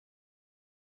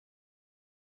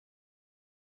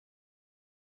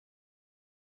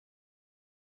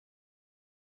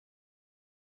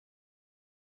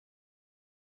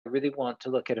really want to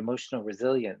look at emotional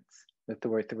resilience with the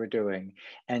work that we're doing,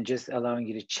 and just allowing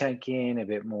you to check in a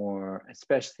bit more,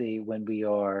 especially when we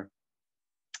are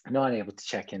not able to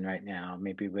check in right now,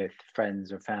 maybe with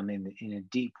friends or family in a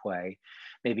deep way,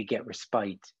 maybe get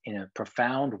respite in a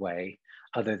profound way,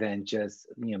 other than just,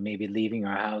 maybe leaving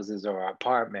our houses or our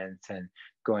apartments and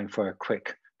going for a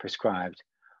quick prescribed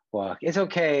walk. It's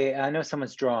okay. I know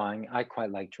someone's drawing. I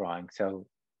quite like drawing, so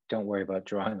don't worry about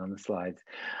drawing on the slides.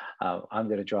 I'm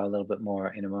going to draw a little bit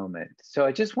more in a moment. So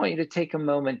I just want you to take a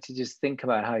moment to just think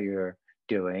about how you're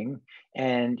doing,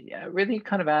 and really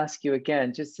kind of ask you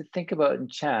again just to think about in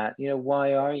chat,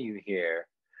 why are you here,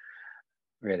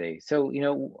 really? So,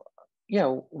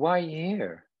 why are you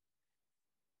here?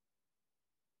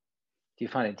 Do you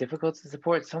find it difficult to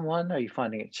support someone? Are you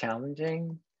finding it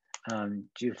challenging? Do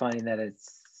you finding that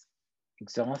it's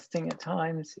exhausting at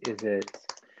times? Is it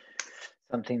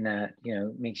something that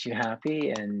makes you happy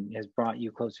and has brought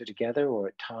you closer together? Or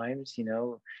at times,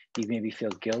 you maybe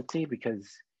feel guilty because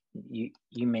you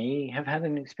may have had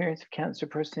an experience of cancer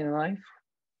personally in life.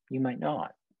 You might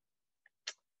not,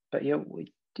 but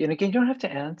and again, you don't have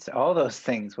to answer all those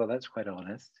things. Well, that's quite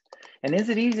honest. And is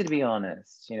it easy to be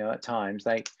honest? At times,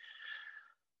 like,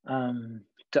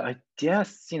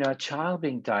 yes, a child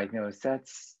being diagnosed,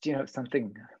 that's,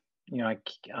 something,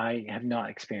 I have not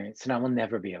experienced, and I will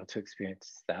never be able to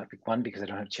experience that. One, because I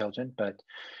don't have children, but,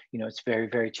 it's very,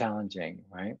 very challenging,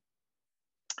 right?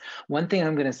 One thing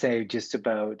I'm going to say just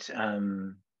about,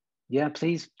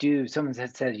 please do. Someone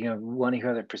had said, want to hear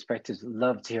other perspectives.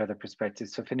 Love to hear other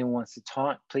perspectives. So if anyone wants to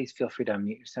talk, please feel free to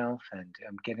unmute yourself and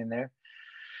get in there.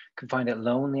 Can find it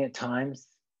lonely at times.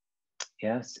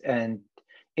 Yes. And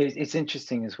it's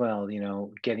interesting as well,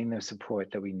 getting the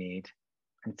support that we need.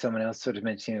 And someone else sort of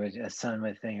mentioned a son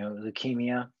with,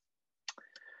 leukemia.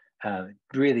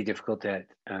 Really difficult at,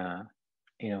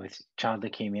 with child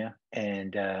leukemia.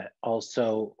 And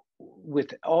also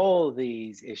with all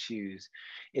these issues,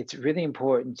 it's really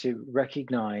important to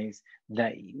recognize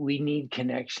that we need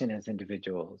connection as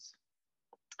individuals.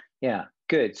 Yeah,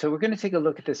 good. So we're going to take a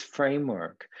look at this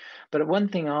framework. But one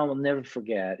thing I will never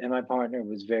forget, and my partner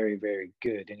was very, very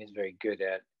good and is very good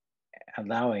at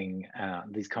allowing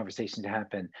these conversations to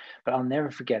happen, but I'll never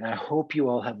forget, and I hope you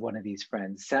all have one of these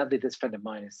friends. Sadly, this friend of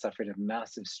mine has suffered a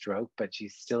massive stroke, but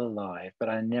she's still alive. But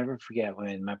I never forget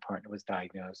when my partner was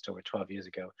diagnosed over 12 years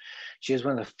ago. She was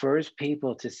one of the first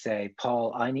people to say,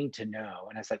 Paul, I need to know.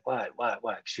 And I was like,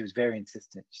 what? She was very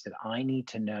insistent. She said, I need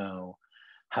to know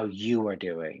how you are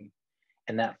doing.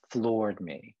 And that floored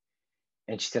me.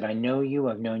 And she said, I know you,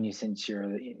 I've known you since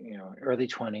your early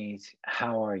 20s.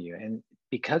 How are you? And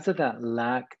because of that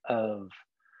lack of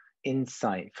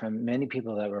insight from many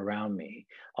people that were around me,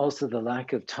 also the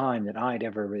lack of time that I'd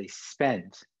ever really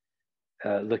spent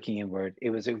looking inward, it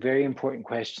was a very important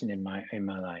question in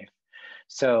my life.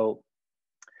 So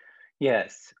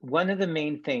yes, one of the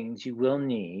main things you will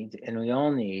need, and we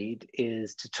all need,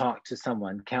 is to talk to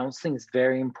someone. Counseling is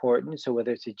very important. So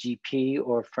whether it's a GP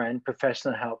or a friend,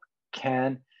 professional help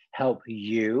can help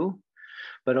you.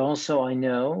 But also, I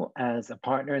know as a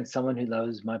partner and someone who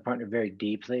loves my partner very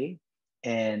deeply,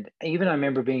 and even I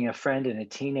remember being a friend and a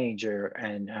teenager,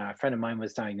 and a friend of mine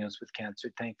was diagnosed with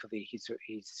cancer. Thankfully, he's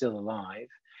still alive.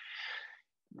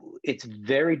 It's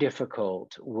very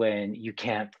difficult when you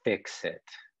can't fix it.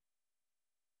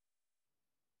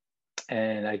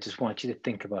 And I just want you to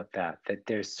think about that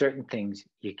there's certain things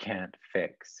you can't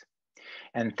fix.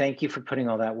 And thank you for putting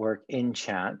all that work in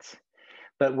chat.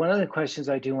 But one of the questions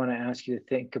I do want to ask you to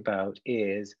think about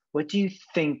is, what do you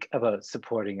think about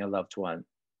supporting a loved one?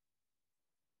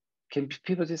 Can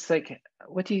people just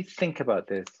what do you think about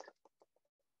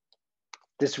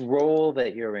this role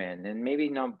that you're in? And maybe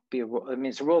not be a role,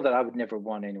 it's a role that I would never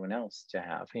want anyone else to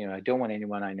have. I don't want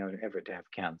anyone I know ever to have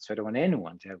cancer. I don't want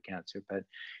anyone to have cancer, but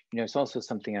it's also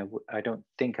something I don't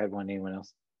think I'd want anyone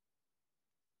else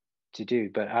to do.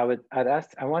 But I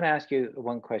want to ask you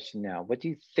one question now. What do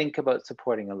you think about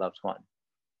supporting a loved one?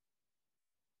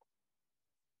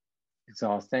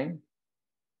 Exhausting?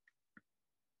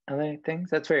 Other things?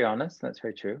 That's very honest. That's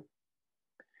very true.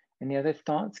 Any other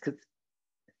thoughts? Because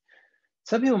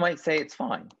some people might say it's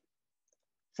fine.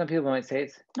 Some people might say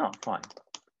it's not fine.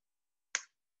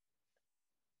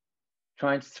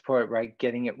 Trying to support, right?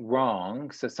 Getting it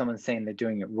wrong. So someone's saying they're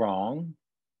doing it wrong,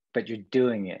 but you're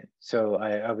doing it. So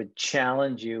I would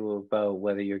challenge you about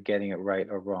whether you're getting it right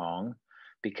or wrong,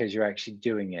 because you're actually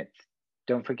doing it.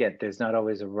 Don't forget, there's not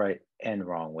always a right and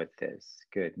wrong with this.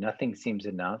 Good. Nothing seems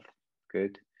enough.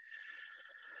 Good.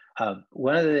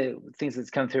 One of the things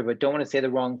that's come through, but don't want to say the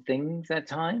wrong things at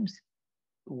times,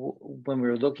 when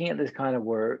we're looking at this kind of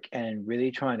work and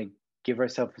really trying to give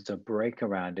ourselves a break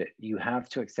around it. You have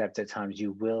to accept at times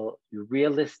you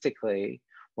realistically,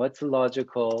 what's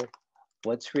logical,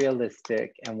 what's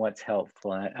realistic, and what's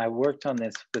helpful. And I worked on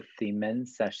this with the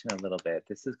men's session a little bit.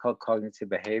 This is called cognitive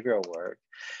behavioral work.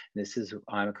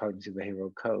 I'm a cognitive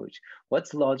behavioral coach.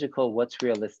 What's logical, what's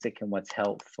realistic, and what's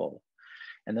helpful?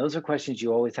 And those are questions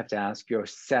you always have to ask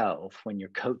yourself when you're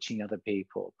coaching other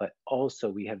people. But also,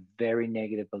 we have very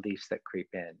negative beliefs that creep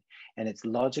in. And it's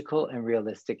logical and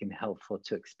realistic and helpful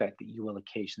to expect that you will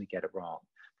occasionally get it wrong.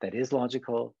 That is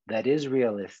logical, that is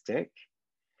realistic,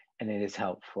 and it is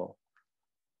helpful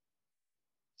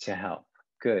to help.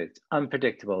 Good.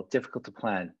 Unpredictable, difficult to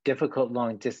plan, difficult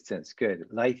long distance. Good.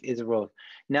 Life is a roll.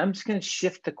 Now I'm just going to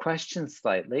shift the question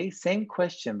slightly. Same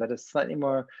question, but a slightly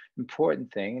more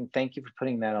important thing. And thank you for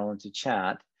putting that all into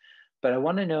chat. But I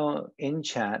want to know in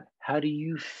chat, how do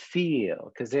you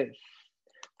feel? Because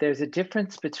there's a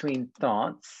difference between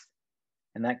thoughts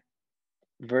and that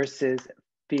versus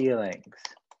feelings.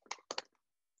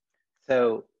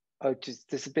 So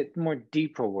just this a bit more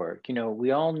deeper work. You know,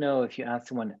 we all know if you ask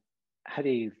someone, what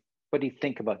do you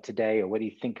think about today, or what do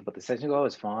you think about the session? Oh,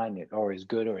 it's fine, or it's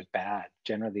good, or it's bad.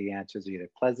 Generally, the answers are either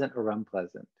pleasant or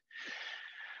unpleasant.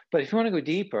 But if you want to go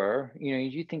deeper, you know,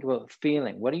 you think about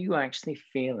feeling. What are you actually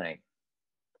feeling?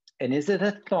 And is it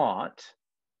a thought?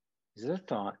 Is it a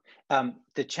thought?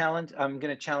 The challenge, I'm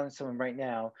going to challenge someone right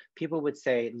now. People would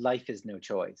say life is no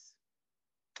choice.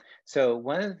 So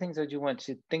one of the things I do want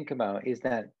to think about is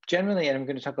that generally, and I'm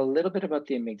going to talk a little bit about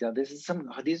the amygdala.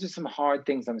 These are some hard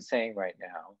things I'm saying right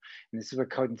now, and this is where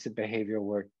cognitive behavioral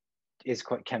work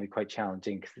can be quite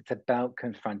challenging, because it's about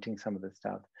confronting some of this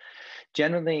stuff.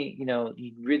 Generally, you know,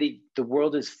 the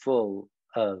world is full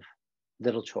of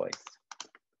little choice.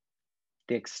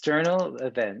 The external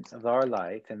events of our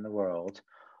life in the world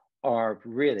are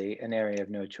really an area of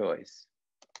no choice.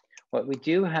 What we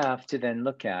do have to then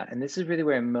look at, and this is really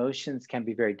where emotions can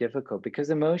be very difficult, because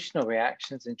emotional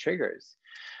reactions and triggers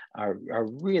are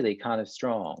really kind of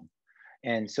strong.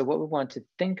 And so what we want to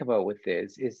think about with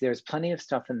this is there's plenty of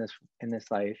stuff in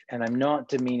this life, and I'm not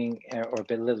demeaning or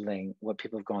belittling what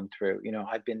people have gone through. You know,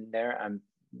 I've been there. I'm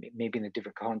maybe in a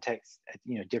different context,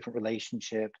 you know, different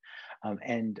relationship,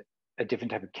 and a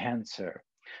different type of cancer.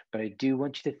 But I do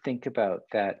want you to think about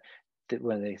that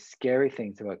one of the scary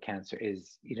things about cancer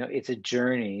is, you know, it's a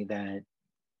journey that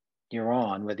you're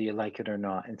on, whether you like it or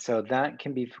not. And so that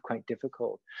can be quite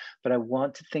difficult. But I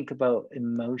want to think about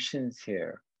emotions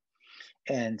here.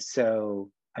 And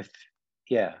so I'm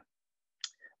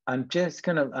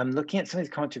looking at some of these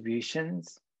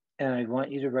contributions, and I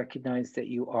want you to recognize that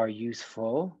you are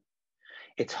useful.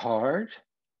 It's hard,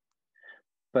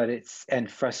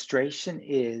 and frustration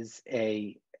is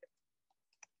an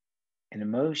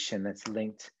emotion that's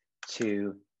linked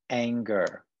to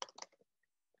anger.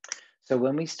 So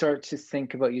when we start to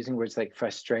think about using words like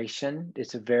frustration,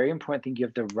 it's a very important thing. You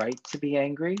have the right to be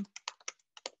angry.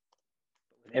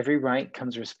 With every right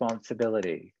comes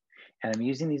responsibility. And I'm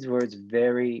using these words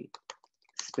very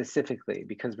specifically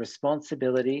because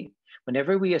responsibility,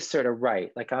 whenever we assert a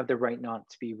right, like I have the right not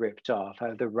to be ripped off, I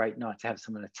have the right not to have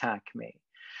someone attack me,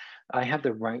 I have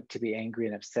the right to be angry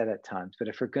and upset at times. But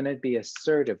if we're going to be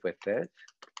assertive with it,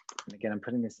 and again, I'm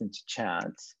putting this into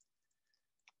chat,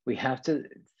 we have to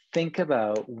think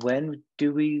about when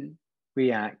do we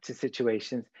react to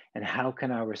situations and how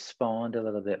can I respond a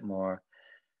little bit more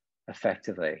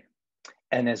effectively.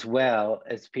 And as well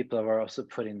as people are also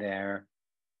putting their,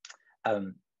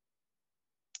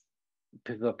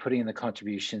 people are putting in the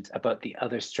contributions about the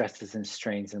other stresses and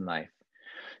strains in life.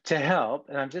 To help,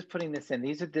 and I'm just putting this in,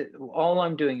 all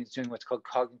I'm doing is doing what's called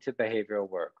cognitive behavioral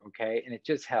work, okay? And it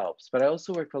just helps. But I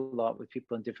also work a lot with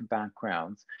people in different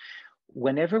backgrounds.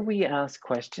 Whenever we ask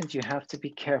questions, you have to be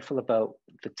careful about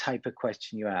the type of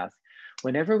question you ask.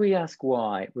 Whenever we ask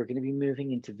why, we're going to be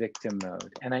moving into victim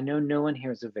mode. And I know no one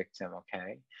here is a victim,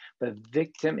 okay? But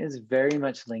victim is very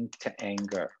much linked to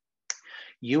anger.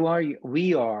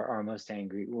 We are our most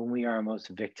angry when we are most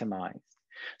victimized.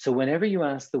 So whenever you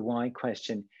ask the why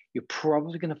question, you're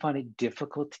probably going to find it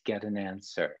difficult to get an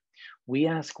answer. We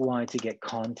ask why to get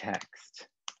context.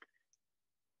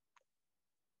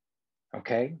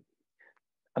 Okay?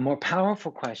 A more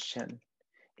powerful question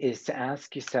is to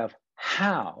ask yourself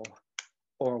how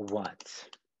or what.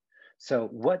 So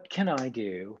what can I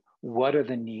do? What are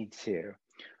the needs here?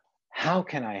 How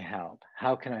can I help?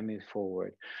 How can I move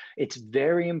forward? It's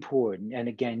very important. And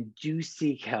again, do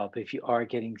seek help if you are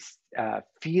getting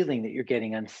feeling that you're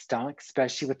getting unstuck,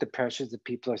 especially with the pressures that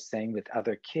people are saying with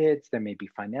other kids. There may be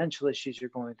financial issues you're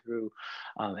going through.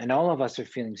 And all of us are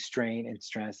feeling strain and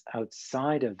stress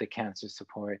outside of the cancer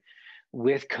support.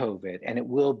 with COVID, and it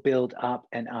will build up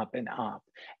and up and up.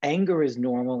 Anger is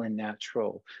normal and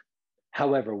natural.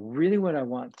 However, really what I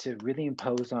want to really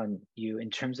impose on you in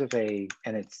terms of and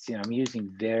it's, I'm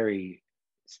using very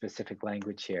specific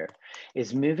language here,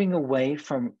 is moving away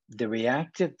from the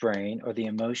reactive brain or the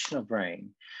emotional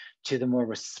brain to the more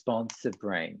responsive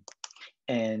brain.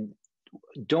 And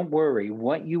don't worry,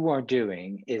 what you are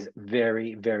doing is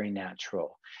very, very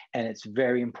natural. And it's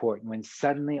very important when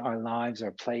suddenly our lives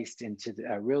are placed into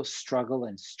a real struggle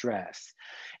and stress,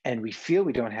 and we feel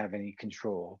we don't have any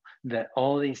control, that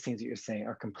all these things that you're saying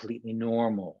are completely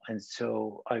normal. And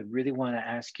so I really want to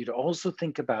ask you to also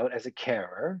think about, as a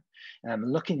carer, and I'm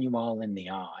looking you all in the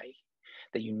eye,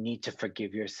 that you need to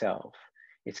forgive yourself.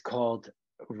 It's called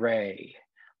RAI,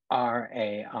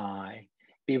 RAI.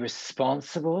 Be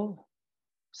responsible.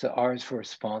 So R is for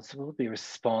responsible. Be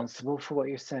responsible for what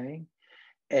you're saying.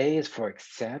 A is for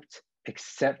accept.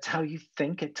 Accept how you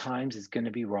think at times is going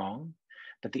to be wrong.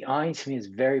 But the I to me is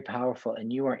very powerful,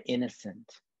 and you are innocent.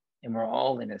 And we're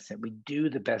all innocent. We do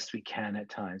the best we can at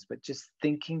times. But just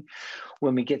thinking,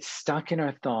 when we get stuck in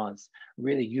our thoughts,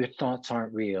 really, your thoughts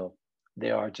aren't real.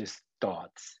 They are just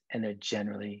thoughts, and they're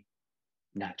generally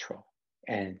natural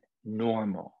and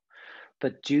normal.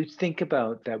 But do think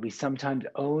about that we sometimes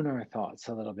own our thoughts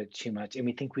a little bit too much, and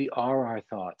we think we are our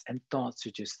thoughts, and thoughts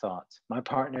are just thoughts. My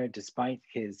partner, despite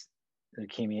his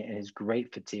leukemia and his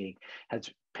great fatigue, has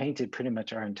painted pretty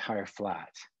much our entire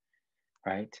flat,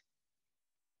 right?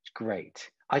 It's great.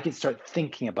 I can start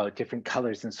thinking about different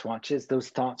colors and swatches. Those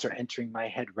thoughts are entering my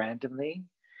head randomly.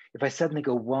 If I suddenly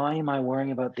go, why am I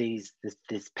worrying about this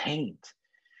paint?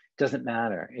 Doesn't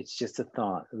matter. It's just a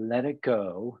thought. Let it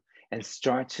go and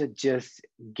start to just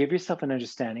give yourself an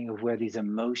understanding of where these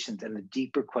emotions and the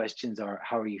deeper questions are.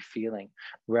 How are you feeling,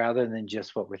 rather than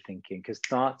just what we're thinking? Because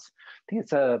thoughts, I think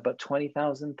it's about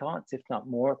 20,000 thoughts, if not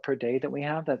more, per day that we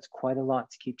have. That's quite a lot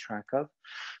to keep track of.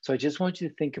 So I just want you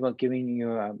to think about giving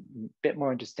you a bit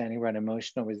more understanding around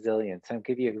emotional resilience. I'll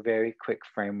give you a very quick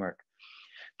framework.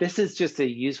 This is just a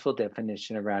useful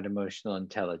definition around emotional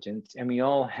intelligence, and we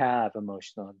all have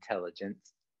emotional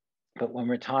intelligence. But when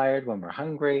we're tired, when we're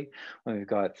hungry, when we've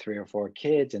got 3 or 4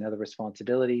 kids and other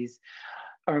responsibilities,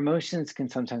 our emotions can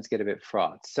sometimes get a bit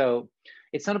fraught. So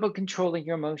it's not about controlling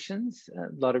your emotions.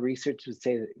 A lot of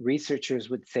researchers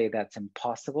would say that's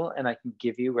impossible, and I can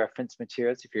give you reference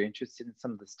materials if you're interested in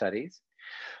some of the studies.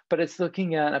 But it's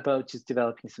looking at about just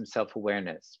developing some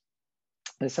self-awareness.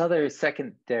 This other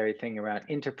secondary thing around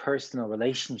interpersonal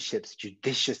relationships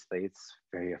judiciously, it's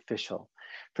very official.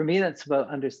 For me, that's about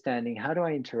understanding, how do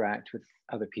I interact with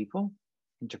other people,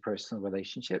 interpersonal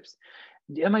relationships?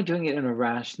 Am I doing it in a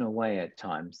rational way at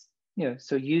times?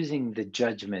 So using the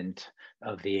judgment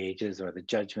of the ages, or the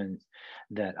judgment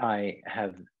that I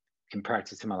can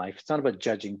practice in my life. It's not about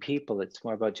judging people, it's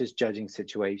more about just judging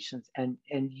situations and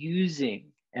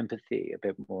using empathy a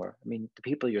bit more. I mean, the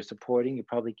people you're supporting, you're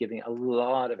probably giving a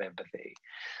lot of empathy.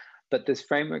 But this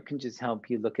framework can just help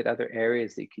you look at other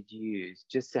areas that you could use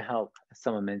just to help.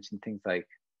 Someone mentioned things like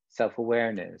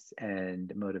self-awareness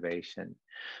and motivation.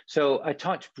 So I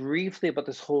talked briefly about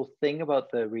this whole thing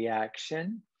about the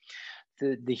reaction.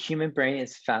 The human brain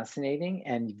is fascinating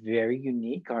and very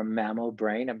unique. Our mammal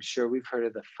brain, I'm sure we've heard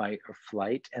of the fight or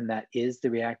flight, and that is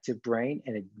the reactive brain,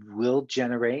 and it will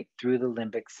generate through the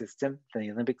limbic system. The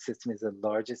limbic system is the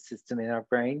largest system in our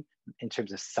brain in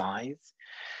terms of size,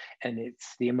 and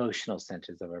it's the emotional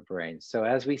centers of our brain. So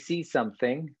as we see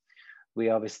something, we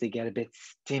obviously get a bit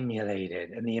stimulated.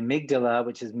 And the amygdala,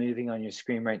 which is moving on your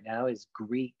screen right now, is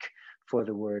Greek for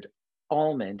the word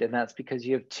almond. And that's because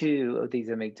you have 2 of these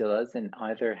amygdalas in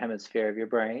either hemisphere of your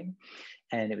brain.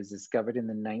 And it was discovered in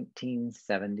the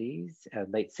 1970s,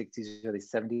 late 60s, early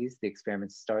 70s, the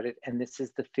experiments started. And this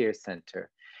is the fear center.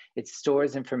 It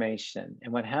stores information.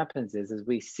 And what happens is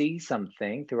we see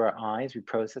something through our eyes, we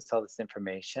process all this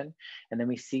information, and then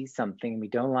we see something and we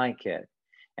don't like it.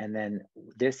 And then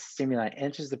this stimuli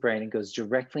enters the brain and goes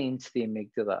directly into the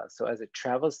amygdala. So as it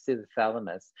travels through the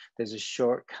thalamus, there's a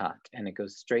shortcut and it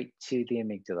goes straight to the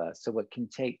amygdala. So what can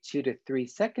take 2 to 3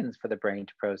 seconds for the brain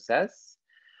to process,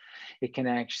 it can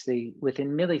actually,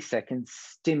 within milliseconds,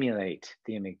 stimulate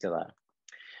the amygdala.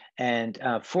 And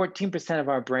 14% of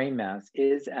our brain mass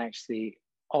is actually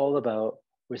all about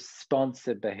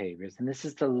responsive behaviors. And this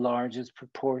is the largest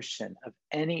proportion of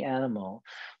any animal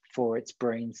for its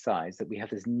brain size, that we have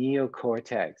this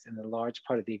neocortex and the large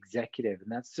part of the executive, and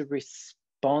that's the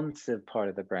responsive part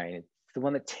of the brain. It's the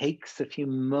one that takes a few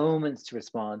moments to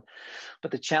respond.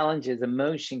 But the challenge is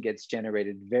emotion gets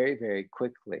generated very, very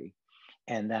quickly.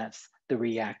 And that's the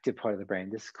reactive part of the brain.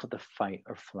 This is called the fight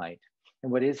or flight.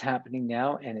 And what is happening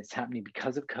now, and it's happening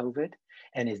because of COVID,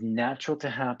 and is natural to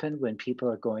happen when people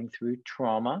are going through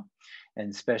trauma,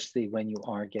 and especially when you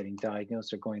are getting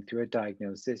diagnosed or going through a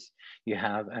diagnosis, you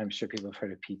have, I'm sure people have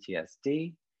heard of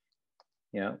PTSD,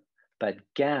 you know, but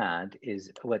GAD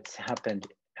is what's happened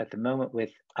at the moment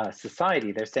with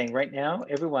society. They're saying right now,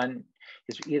 everyone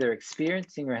is either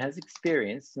experiencing or has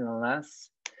experienced in the last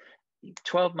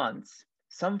 12 months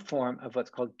some form of what's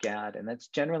called GAD, and that's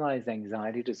generalized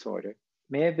anxiety disorder.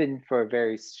 May have been for a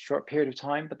very short period of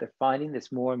time, but they're finding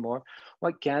this more and more.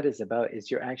 What GAD is about is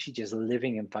you're actually just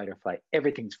living in fight or flight.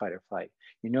 Everything's fight or flight.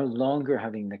 You're no longer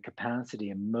having the capacity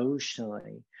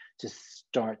emotionally to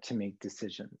start to make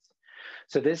decisions.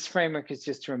 So this framework is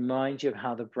just to remind you of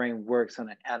how the brain works on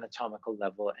an anatomical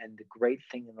level. And the great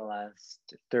thing in the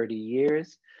last 30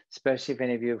 years, especially if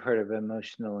any of you have heard of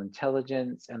emotional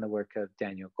intelligence and the work of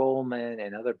Daniel Goleman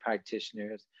and other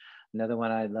practitioners. Another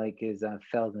one I like is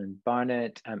Feldman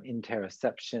Barnett,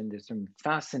 interoception. There's some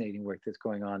fascinating work that's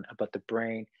going on about the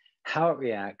brain, how it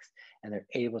reacts, and they're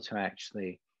able to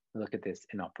actually look at this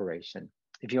in operation.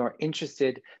 If you are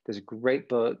interested, there's a great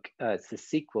book. It's the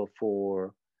sequel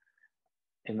for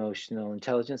emotional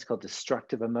intelligence called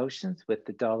Destructive Emotions with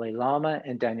the Dalai Lama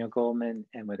and Daniel Goleman,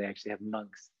 and where they actually have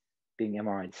monks being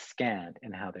MRI scanned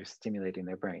and how they're stimulating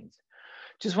their brains.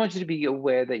 Just want you to be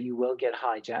aware that you will get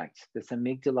hijacked. This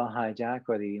amygdala hijack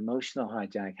or the emotional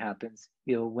hijack happens,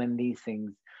 when these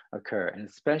things occur, and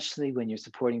especially when you're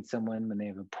supporting someone when they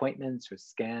have appointments or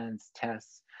scans,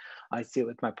 tests. I see it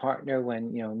with my partner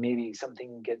when maybe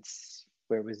something gets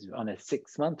where it was on a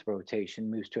 6-month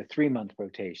rotation moves to a 3-month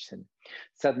rotation.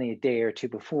 Suddenly, a day or two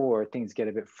before, things get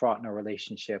a bit fraught in a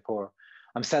relationship, or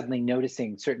I'm suddenly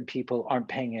noticing certain people aren't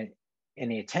paying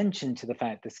any attention to the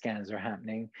fact the scans are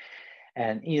happening.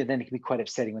 And then it can be quite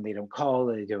upsetting when they don't call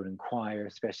or they don't inquire,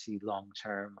 especially long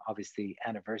term. Obviously,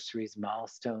 anniversaries,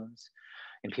 milestones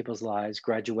in people's lives,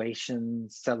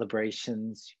 graduations,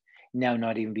 celebrations, now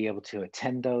not even be able to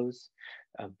attend those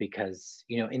because,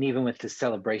 and even with the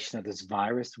celebration of this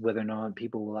virus, whether or not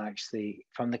people will actually,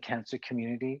 from the cancer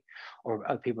community or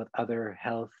people with other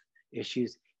health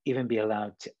issues, even be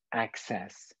allowed to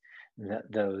access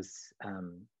those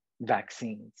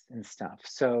vaccines and stuff.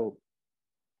 So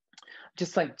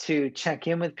just like to check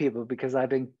in with people because I've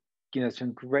been,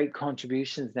 some great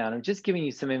contributions now. And I'm just giving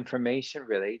you some information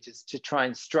really, just to try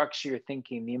and structure your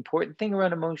thinking. The important thing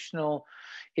around emotional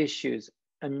issues,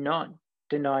 I'm not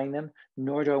denying them,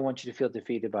 nor do I want you to feel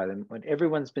defeated by them. What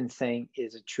everyone's been saying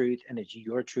is a truth and it's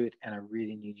your truth. And I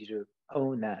really need you to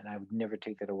own that. And I would never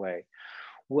take that away.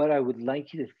 What I would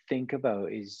like you to think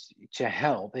about is to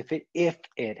help, if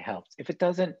it helps. If it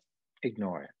doesn't,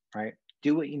 ignore it, right?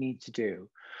 Do what you need to do.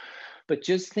 But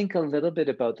just think a little bit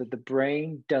about that the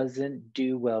brain doesn't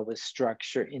do well with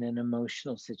structure in an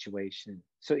emotional situation.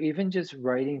 So even just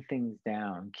writing things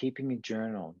down, keeping a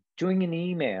journal, doing an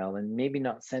email and maybe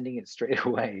not sending it straight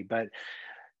away, but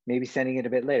maybe sending it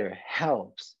a bit later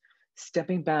helps.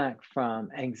 Stepping back from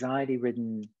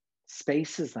anxiety-ridden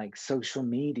spaces like social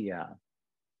media.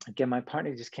 Again, my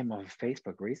partner just came off of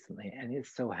Facebook recently and is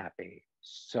so happy,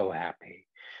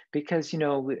 because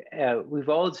we've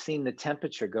all seen the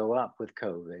temperature go up with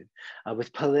COVID,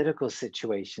 with political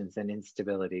situations and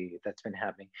instability that's been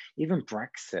happening. Even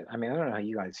Brexit. I mean, I don't know how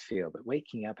you guys feel, but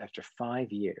waking up after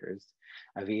 5 years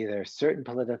of either certain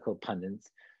political pundits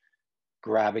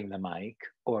grabbing the mic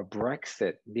or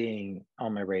Brexit being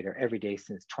on my radar every day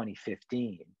since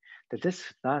 2015, that this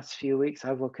last few weeks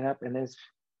I've woken up and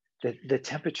the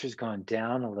temperature's gone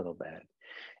down a little bit.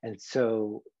 And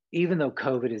so even though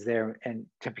COVID is there and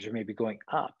temperature may be going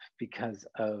up because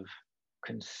of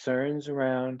concerns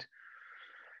around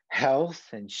health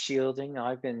and shielding,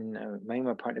 I've been, me and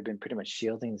my partner have been pretty much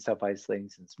shielding and self-isolating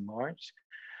since March.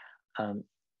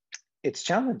 It's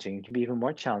challenging. It can be even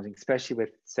more challenging, especially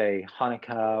with, say,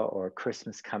 Hanukkah or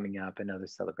Christmas coming up and other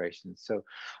celebrations. So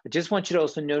I just want you to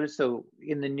also notice, though,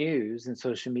 in the news and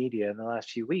social media in the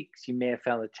last few weeks, you may have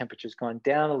found the temperature's gone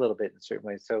down a little bit in certain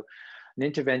ways. So an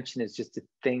intervention is just to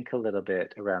think a little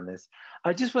bit around this.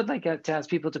 I just would like to ask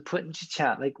people to put into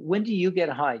chat, like, when do you get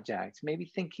hijacked? Maybe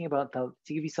thinking about to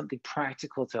give you something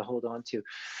practical to hold on to.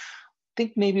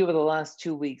 Think maybe over the last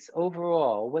 2 weeks,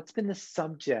 overall, what's been the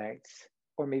subject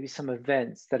or maybe some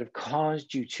events that have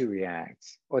caused you to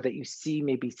react, or that you see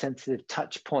maybe sensitive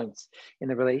touch points in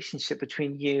the relationship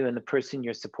between you and the person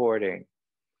you're supporting.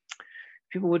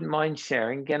 People wouldn't mind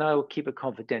sharing. Again, I will keep it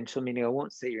confidential, meaning I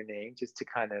won't say your name, just to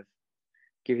kind of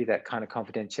give you that kind of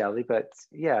confidentiality. But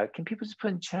yeah, can people just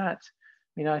put in chat?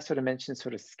 I mean, I sort of mentioned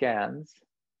sort of scans.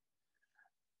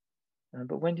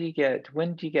 But when do you get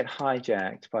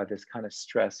hijacked by this kind of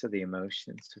stress or the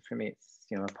emotions? So for me, it's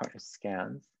my partner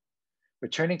scans.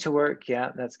 Returning to work,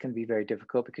 yeah, that's going to be very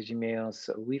difficult because you may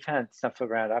also, we've had stuff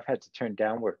around, I've had to turn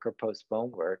down work or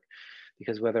postpone work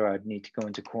because whether I'd need to go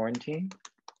into quarantine.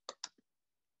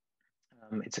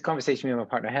 It's a conversation me and my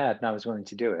partner had, and I was willing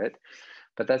to do it,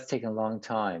 but that's taken a long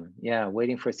time. Yeah,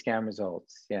 waiting for scan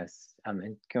results. Yes,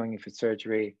 and going in for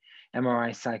surgery,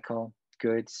 MRI cycle,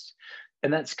 good.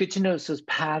 And that's good to notice those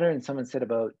patterns. Someone said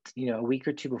about, a week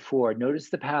or two before, notice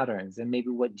the patterns and maybe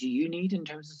what do you need in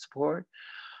terms of support?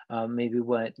 Maybe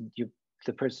what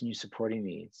the person you're supporting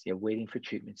needs. Yeah, waiting for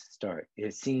treatment to start.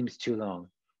 It seems too long.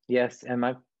 Yes, and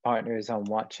my partner is on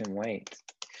watch and wait.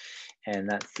 And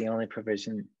that's the only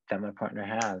provision that my partner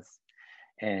has.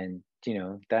 And,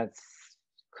 that's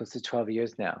close to 12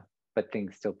 years now, but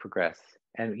things still progress.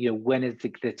 And, when is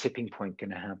the tipping point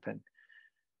going to happen?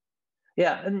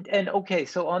 Yeah, and okay,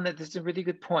 so on that, this is a really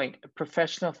good point. A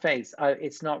professional face,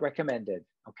 it's not recommended.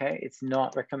 Okay, it's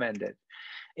not recommended.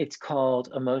 It's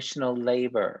called emotional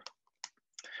labor.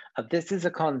 This is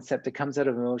a concept that comes out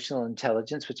of emotional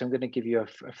intelligence, which I'm going to give you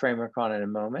a framework on in a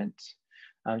moment,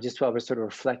 just while we're sort of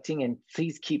reflecting. And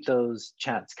please keep those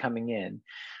chats coming in.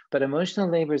 But emotional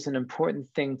labor is an important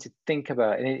thing to think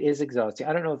about, and it is exhausting.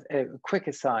 I don't know if, a quick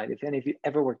aside, if any of you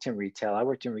ever worked in retail. I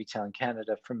worked in retail in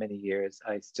Canada for many years.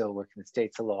 I still work in the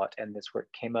States a lot, and this work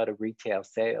came out of retail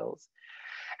sales.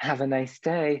 Have a nice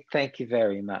day. Thank you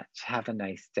very much. Have a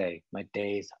nice day. My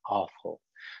day is awful.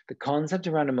 The concept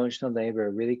around emotional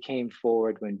labor really came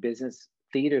forward when business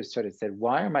leaders sort of said,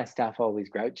 why are my staff always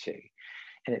grouchy?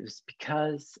 And it was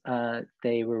because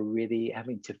they were really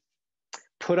having to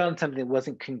put on something that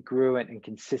wasn't congruent and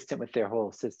consistent with their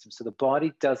whole system. So the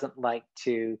body doesn't like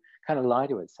to kind of lie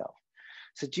to itself.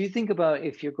 So do you think about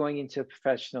if you're going into a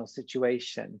professional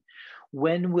situation,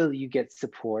 when will you get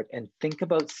support, and think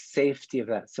about safety of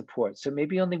that support. So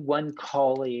maybe only one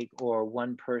colleague or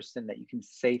one person that you can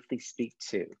safely speak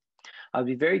to. I'll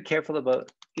be very careful about,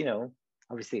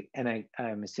 obviously, and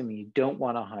I'm assuming you don't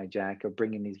want to hijack or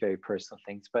bring in these very personal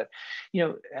things, but,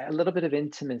 a little bit of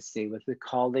intimacy with a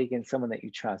colleague and someone that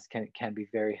you trust can be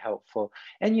very helpful.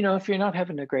 And, if you're not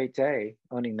having a great day,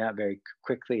 owning that very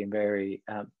quickly and very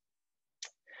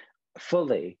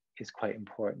fully is quite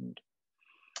important.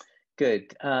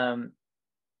 Good. Nice.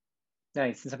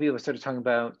 And some people are sort of talking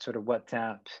about sort of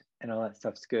WhatsApp and all that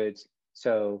stuff's good.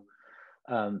 So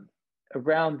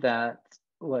around that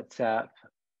WhatsApp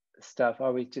stuff,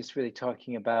 are we just really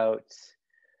talking about,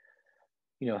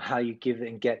 how you give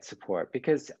and get support?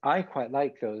 Because I quite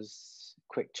like those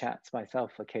quick chats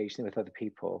myself occasionally with other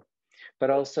people.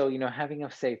 But also, having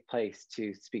a safe place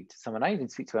to speak to someone. I even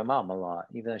speak to my mom a lot,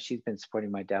 even though she's been supporting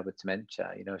my dad with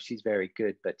dementia. She's very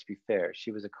good, but to be fair,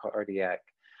 she was a cardiac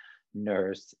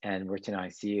nurse and worked in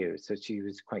ICU. So she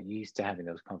was quite used to having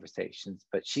those conversations,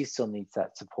 but she still needs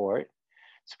that support,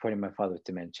 supporting my father with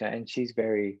dementia. And she's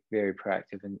very, very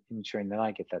proactive in ensuring that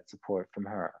I get that support from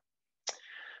her.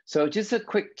 So just a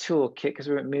quick toolkit, because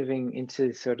we're moving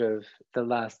into sort of the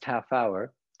last half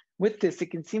hour. With this, it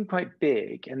can seem quite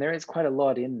big, and there is quite a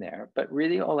lot in there, but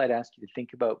really all I'd ask you to think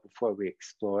about before we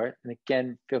explore it, and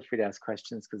again, feel free to ask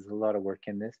questions because there's a lot of work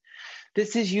in this.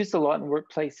 This is used a lot in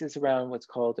workplaces around what's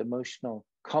called emotional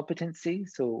competency.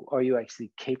 So are you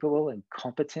actually capable and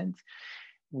competent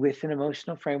with an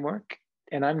emotional framework?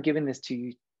 And I'm giving this to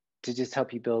you to just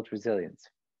help you build resilience.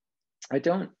 I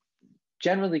don't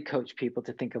generally coach people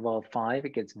to think of all 5.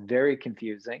 It gets very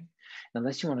confusing.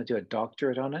 Unless you want to do a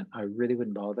doctorate on it, I really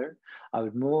wouldn't bother. I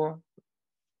would more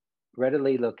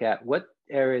readily look at what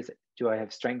areas do I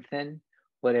have strength in?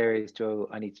 What areas do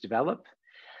I need to develop?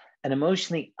 An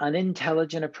emotionally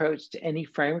unintelligent approach to any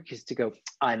framework is to go,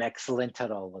 I'm excellent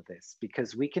at all of this,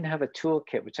 because we can have a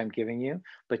toolkit, which I'm giving you,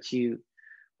 but you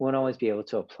won't always be able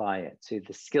to apply it. So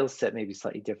the skill set may be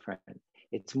slightly different.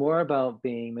 It's more about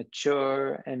being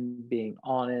mature and being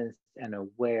honest and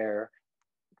aware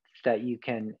that you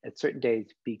can, at certain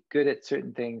days, be good at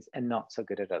certain things and not so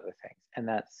good at other things. And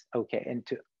that's okay. And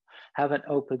to have an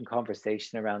open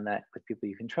conversation around that with people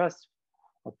you can trust,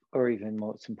 or even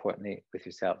most importantly, with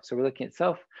yourself. So we're looking at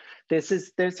self.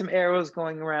 There's some arrows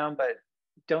going around, but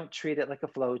don't treat it like a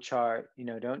flow chart.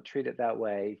 Don't treat it that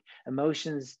way.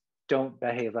 Emotions don't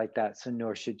behave like that, so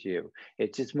nor should you.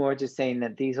 It's just more just saying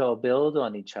that these all build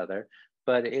on each other,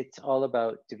 but it's all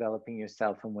about developing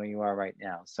yourself and where you are right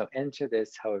now. So enter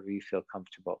this however you feel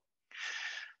comfortable.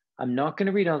 I'm not going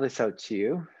to read all this out to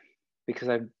you because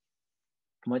I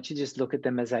want you to just look at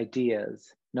them as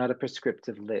ideas, not a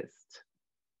prescriptive list.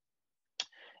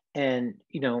 And,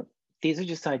 these are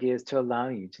just ideas to allow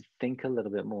you to think a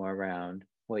little bit more around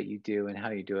what you do and how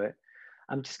you do it.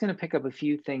 I'm just going to pick up a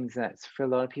few things that for a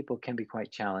lot of people can be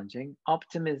quite challenging.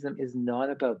 Optimism is not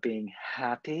about being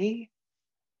happy.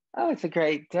 Oh, it's a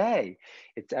great day.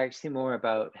 It's actually more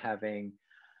about having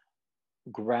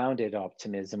grounded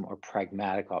optimism or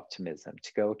pragmatic optimism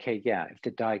to go, okay, yeah, if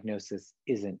the diagnosis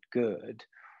isn't good,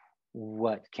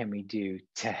 what can we do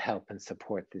to help and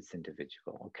support this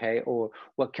individual? Okay. Or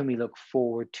what can we look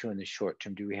forward to in the short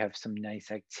term? Do we have some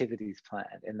nice activities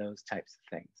planned and those types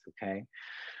of things? Okay.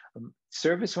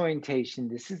 Service orientation,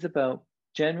 this is about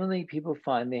generally people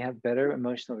find they have better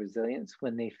emotional resilience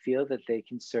when they feel that they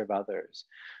can serve others.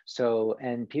 So,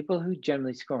 and people who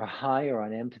generally score higher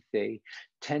on empathy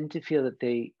tend to feel that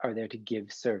they are there to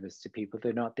give service to people.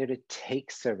 They're not there to take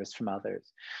service from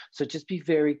others. So just be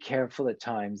very careful at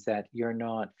times that you're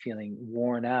not feeling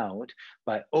worn out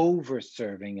by over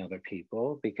serving other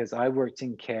people. Because I worked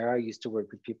in care, I used to work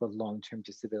with people with long term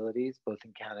disabilities, both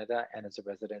in Canada and as a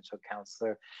residential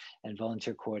counselor and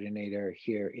volunteer coordinator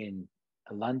here in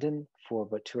London for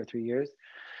about 2 or 3 years.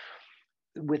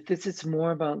 With this, it's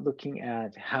more about looking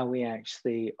at how we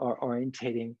actually are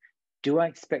orientating. Do I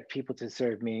expect people to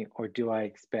serve me, or do I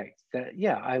expect that?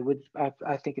 Yeah,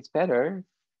 I think it's better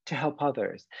to help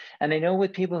others. And I know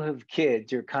with people who have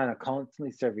kids, you're kind of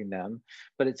constantly serving them,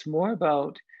 but it's more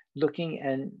about looking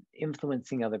and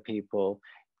influencing other people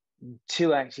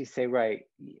to actually say, right,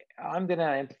 I'm going to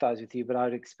empathize with you, but I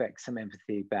would expect some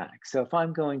empathy back. So if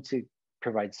I'm going to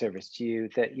provide service to you,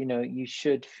 that you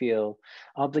should feel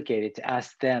obligated to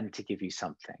ask them to give you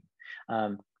something.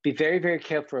 Be very, very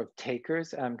careful of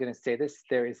takers. I'm going to say this.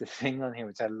 There is a thing on here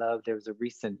which I love. There was a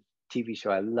recent TV show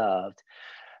I loved.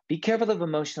 Be careful of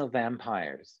emotional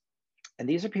vampires. And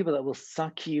these are people that will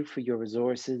suck you for your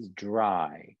resources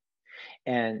dry.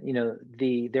 And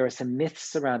there are some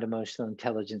myths around emotional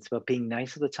intelligence about being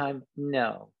nice all the time.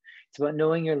 No, it's about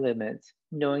knowing your limits,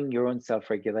 knowing your own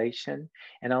self-regulation,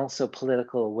 and also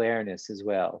political awareness as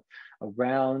well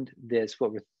around this.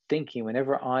 What we're thinking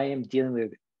whenever I am dealing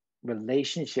with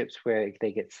relationships where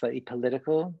they get slightly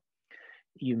political,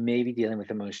 you may be dealing with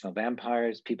emotional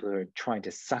vampires, people who are trying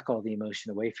to suck all the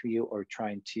emotion away from you or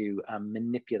trying to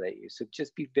manipulate you. So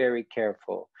just be very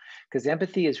careful, because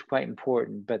empathy is quite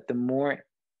important. But the more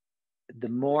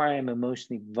I am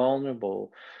emotionally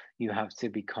vulnerable, you have to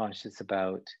be conscious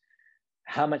about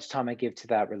how much time I give to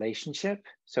that relationship.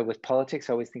 So with politics,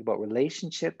 I always think about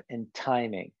relationship and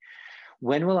timing.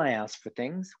 When will I ask for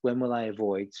things? When will I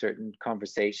avoid certain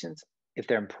conversations? If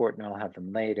they're important, I'll have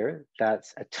them later.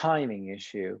 That's a timing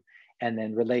issue. And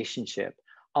then relationship.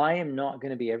 I am not going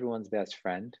to be everyone's best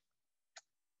friend.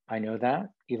 I know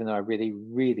that, even though I really,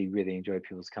 really, really enjoy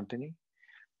people's company.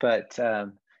 But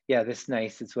yeah, this is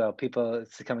nice as well. People,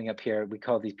 it's coming up here. We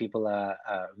call these people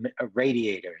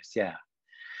radiators. Yeah,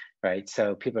 right.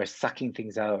 So people are sucking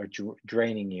things out or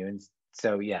draining you. And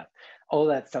so, yeah, all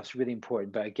that stuff's really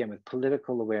important. But again, with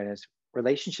political awareness,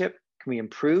 relationship, can we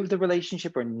improve the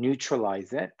relationship or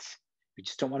neutralize it? We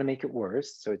just don't want to make it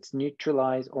worse. So it's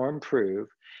neutralize or improve.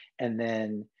 And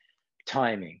then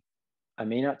timing. I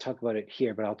may not talk about it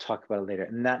here, but I'll talk about it later.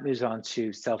 And that moves on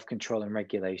to self-control and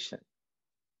regulation.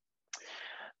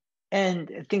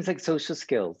 And things like social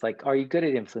skills, like, are you good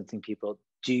at influencing people?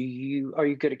 Are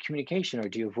you good at communication, or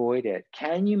do you avoid it?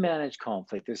 Can you manage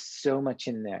conflict? There's so much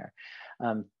in there.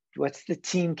 What's the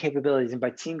team capabilities? And by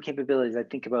team capabilities, I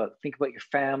think about your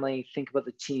family, think about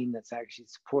the team that's actually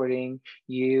supporting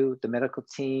you, the medical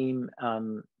team,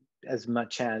 as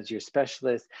much as your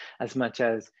specialist, as much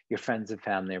as your friends and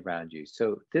family around you.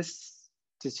 So this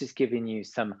is just giving you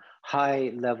some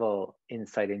high level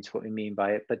insight into what we mean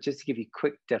by it. But just to give you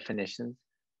quick definitions,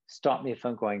 stop me if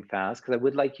I'm going fast, because I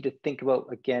would like you to think about,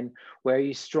 again, where are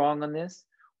you strong on this?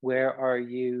 Where are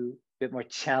you a bit more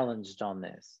challenged on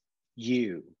this?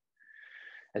 You,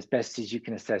 as best as you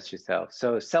can assess yourself.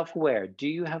 So self-aware, do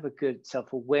you have a good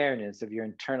self-awareness of your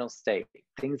internal state,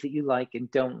 things that you like and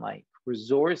don't like?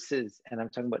 Resources, and I'm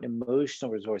talking about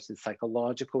emotional resources,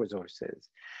 psychological resources,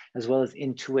 as well as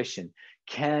intuition.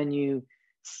 Can you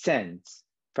sense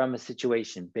from a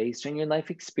situation based on your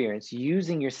life experience,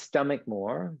 using your stomach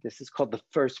more? This is called the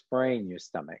first brain, your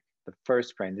stomach, the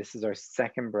first brain. This is our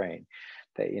second brain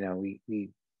that,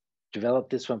 we developed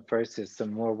this one first. There's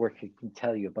some more work I can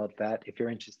tell you about that if you're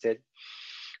interested.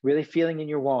 Really feeling in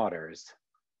your waters,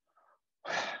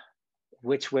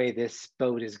 which way this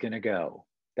boat is going to go.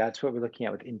 That's what we're looking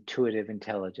at with intuitive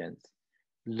intelligence.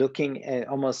 Looking at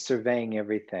almost surveying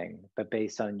everything, but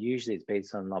usually it's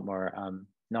based on a lot more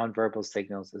nonverbal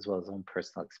signals as well as own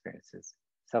personal experiences.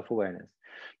 Self-awareness.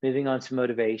 Moving on to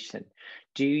motivation.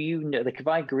 Do you know, like, if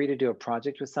I agree to do a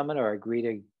project with someone or agree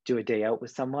to do a day out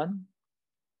with someone,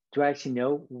 do I actually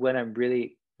know when I'm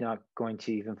really not going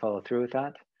to even follow through with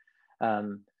that.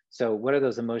 So what are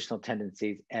those emotional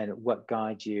tendencies, and what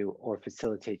guides you or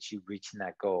facilitates you reaching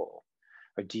that goal?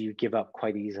 Or do you give up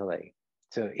quite easily?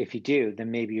 So if you do,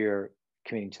 then maybe you're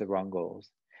committing to the wrong goals.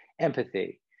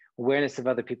 Empathy, awareness of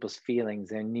other people's feelings,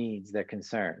 their needs, their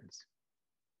concerns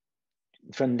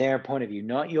from their point of view,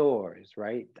 not yours,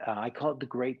 right? I call it the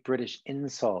great British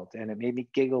insult, and it made me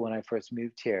giggle when I first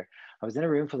moved here. I was in a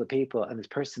room full of people, and this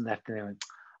person left, and they went,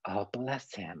 "Oh,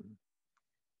 bless him."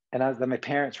 And my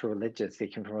parents were religious. They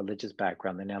came from a religious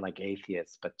background. They're now like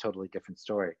atheists, but totally different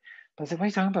story. But I was like, "What are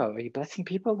you talking about? Are you blessing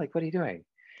people? Like, what are you doing?"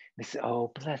 And they said,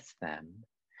 "Oh, bless them."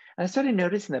 And I started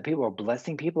noticing that people were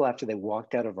blessing people after they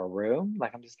walked out of a room.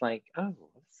 Like, I'm just like, oh,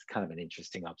 this is kind of an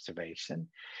interesting observation. And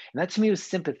that to me was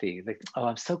sympathy. Like, oh,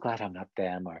 I'm so glad I'm not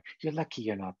them, or you're lucky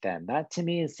you're not them. That to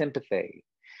me is sympathy,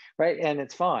 right? And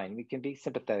it's fine. We can be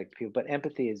sympathetic to people, but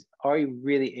empathy is, are you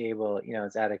really able,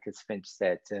 as Atticus Finch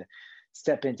said, to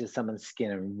step into someone's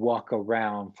skin and walk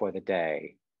around for the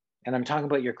day? And I'm talking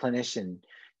about your clinician,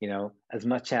 as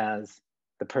much as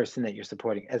the person that you're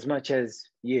supporting, as much as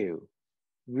you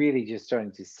really just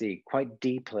starting to see quite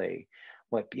deeply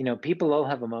what, people all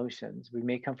have emotions. We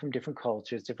may come from different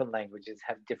cultures, different languages,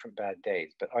 have different bad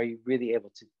days, but are you really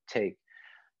able to take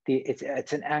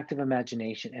it's an act of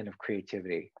imagination and of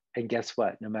creativity. And guess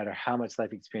what? No matter how much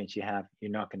life experience you have,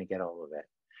 you're not going to get all of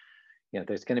it.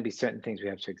 There's going to be certain things we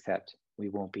have to accept. We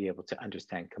won't be able to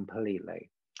understand completely.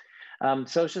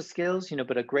 Social skills,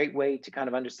 but a great way to kind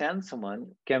of understand someone.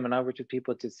 Again, when I worked with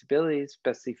people with disabilities,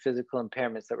 especially physical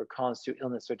impairments that were caused through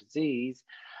illness or disease,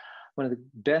 one of the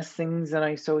best things that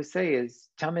I used to always say is,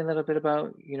 tell me a little bit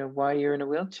about, why you're in a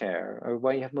wheelchair or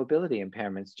why you have mobility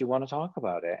impairments. Do you want to talk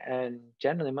about it? And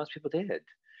generally, most people did.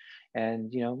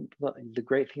 And, the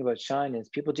great thing about Shine is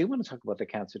people do want to talk about their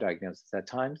cancer diagnosis at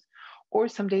times, or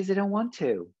some days they don't want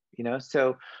to,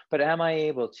 so, but am I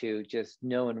able to just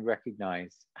know and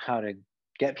recognize how to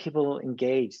get people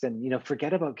engaged and,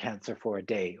 forget about cancer for a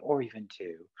day or even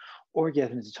two, or get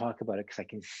them to talk about it because I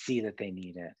can see that they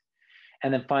need it.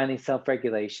 And then finally,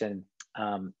 self-regulation.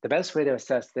 The best way to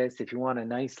assess this, if you want a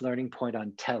nice learning point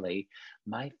on telly,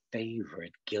 my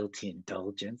favorite guilty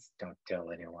indulgence, don't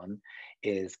tell anyone,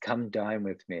 is Come Dine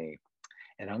With Me.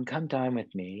 And on Come Dine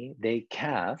With Me, they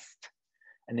cast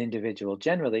an individual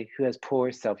generally who has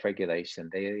poor self-regulation.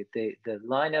 The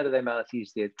line out of their mouth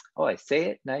usually is, oh, I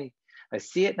say it and I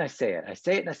see it and I say it. I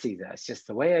say it and I see that. It's just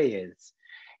the way I is.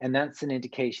 And that's an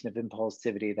indication of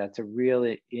impulsivity. That's a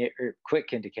really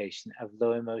quick indication of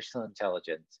low emotional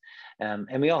intelligence.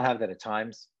 And we all have that at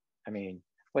times. I mean,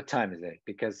 what time is it?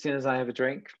 Because as soon as I have a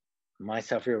drink, my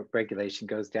self-regulation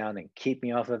goes down and keep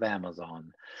me off of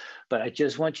Amazon. But I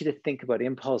just want you to think about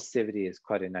impulsivity is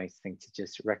quite a nice thing to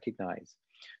just recognize.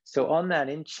 So on that,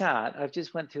 in chat, I've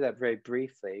just went through that very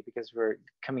briefly because we're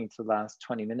coming to the last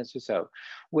 20 minutes or so.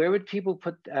 Where would people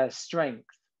put strength?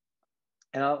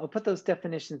 And I'll put those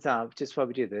definitions out just while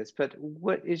we do this, but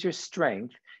what is your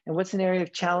strength and what's an area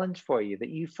of challenge for you that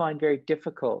you find very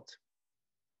difficult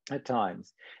at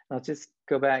times? And I'll just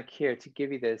go back here to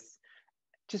give you this,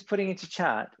 just putting into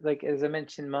chat. Like, as I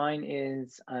mentioned, mine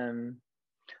is,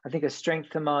 I think a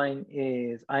strength of mine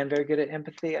is I'm very good at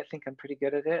empathy. I think I'm pretty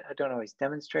good at it. I don't always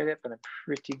demonstrate it, but I'm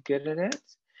pretty good at it.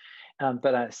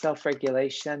 But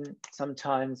self-regulation,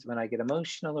 sometimes when I get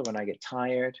emotional or when I get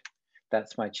tired,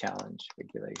 that's my challenge.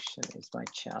 Regulation is my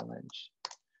challenge.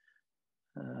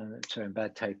 Sorry, I'm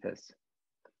bad typist.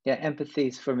 Yeah, empathy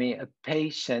is for me a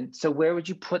patient. So where would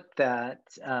you put that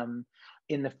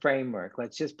in the framework?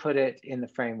 Let's just put it in the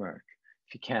framework,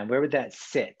 if you can. Where would that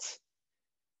sit?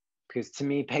 Because to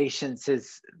me, patience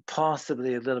is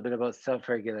possibly a little bit about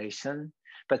self-regulation,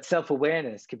 but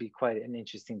self-awareness could be quite an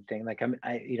interesting thing. Like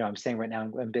I'm saying right now,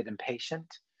 I'm a bit impatient.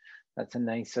 That's a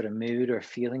nice sort of mood or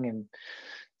feeling, and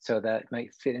so that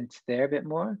might fit into there a bit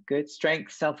more. Good.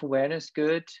 Strength, self-awareness,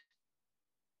 good.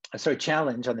 Sorry,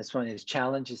 challenge on this one is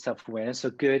self-awareness. So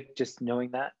good, just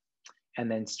knowing that. And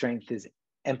then strength is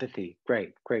empathy.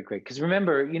 Great. Because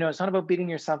remember, it's not about beating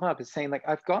yourself up. It's saying like,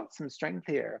 I've got some strength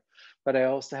here, but I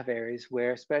also have areas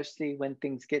where, especially when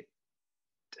things get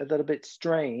a little bit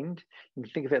strained, you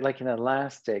can think of it like an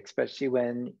elastic, especially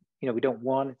when, we don't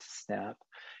want it to snap,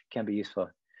 can be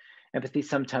useful. Empathy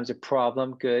sometimes a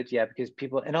problem. Good. Yeah, because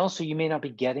people, and also you may not be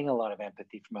getting a lot of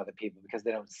empathy from other people because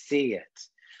they don't see it.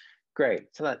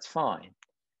 Great. So that's fine.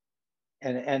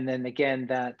 And then again,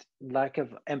 that lack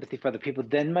of empathy for other people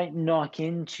then might knock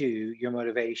into your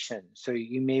motivation. So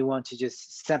you may want to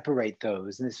just separate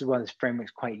those. And this is why this framework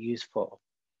is quite useful.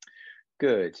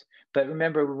 Good. But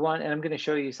remember, and I'm going to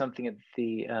show you something at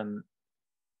the,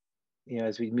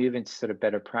 as we move into sort of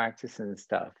better practice and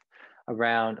stuff.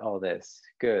 around all this.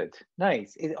 Good,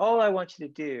 nice. All I want you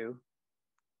to do,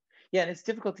 yeah, and it's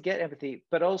difficult to get empathy,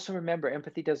 but also remember,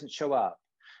 empathy doesn't show up.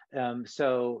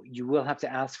 So you will have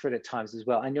to ask for it at times as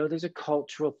well. I know there's a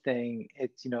cultural thing.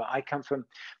 It's, I come from,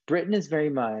 Britain is very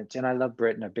much, and I love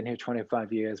Britain. I've been here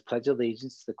 25 years, pledge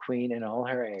allegiance to the Queen and all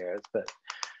her heirs, but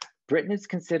Britain is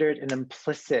considered an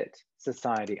implicit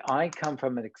society. I come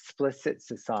from an explicit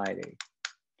society.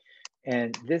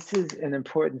 And this is an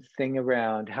important thing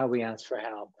around how we ask for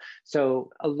help.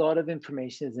 So a lot of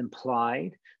information is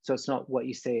implied. So it's not what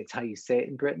you say, it's how you say it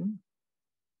in Britain.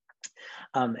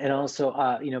 And also,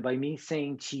 by me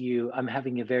saying to you, I'm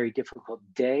having a very difficult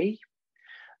day,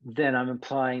 then I'm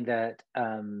implying that,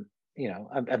 I'm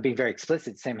being very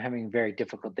explicit, saying I'm having a very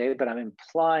difficult day, but I'm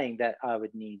implying that I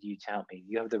would need you to help me.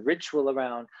 You have the ritual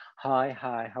around, hi,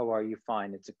 how are you?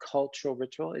 Fine. It's a cultural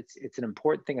ritual. It's an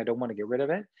important thing. I don't want to get rid of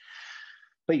it.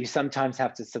 But you sometimes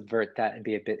have to subvert that and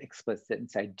be a bit explicit and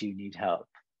say, I do need help.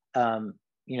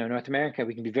 North America,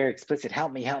 we can be very explicit,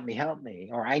 help me,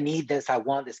 or I need this, I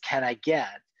want this, can I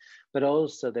get? But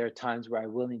also there are times where I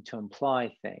will need to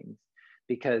imply things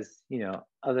because,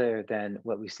 other than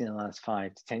what we've seen in the last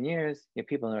 5 to 10 years,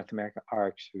 people in North America are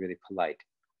actually really polite.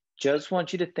 Just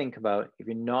want you to think about, if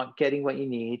you're not getting what you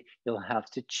need, you'll have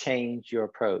to change your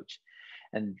approach.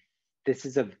 And this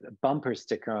is a bumper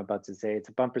sticker I'm about to say. It's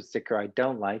a bumper sticker I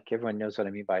don't like. Everyone knows what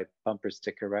I mean by bumper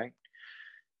sticker, right?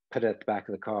 Put it at the back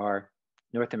of the car.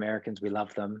 North Americans, we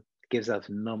love them. It gives us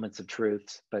moments of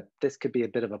truth, but this could be a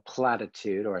bit of a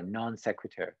platitude or a non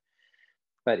sequitur.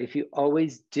 But if you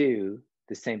always do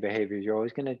the same behavior, you're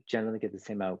always going to generally get the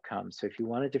same outcome. So if you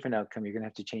want a different outcome, you're going to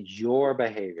have to change your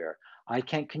behavior. I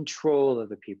can't control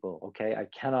other people, okay? I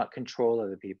cannot control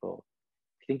other people.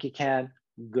 If you think you can,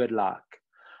 good luck.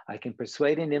 I can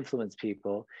persuade and influence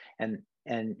people. And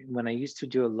when I used to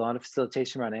do a lot of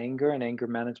facilitation around anger and anger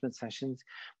management sessions,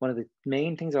 one of the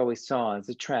main things I always saw is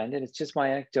a trend, and it's just my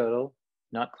anecdotal,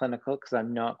 not clinical, because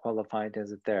I'm not qualified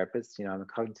as a therapist. I'm a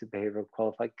cognitive behavioral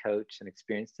qualified coach and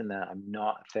experienced in that. I'm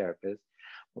not a therapist.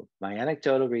 My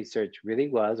anecdotal research really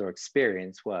was, or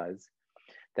experience was,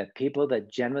 that people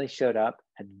that generally showed up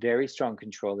had very strong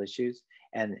control issues.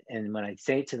 And when I'd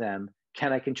say to them,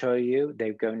 can I control you? They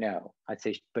go, no. I'd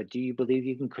say, but do you believe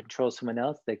you can control someone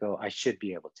else? They go, I should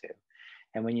be able to.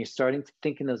 And when you're starting to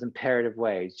think in those imperative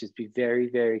ways, just be very,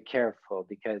 very careful,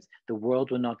 because the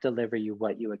world will not deliver you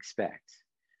what you expect.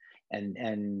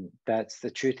 And that's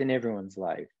the truth in everyone's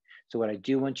life. So what I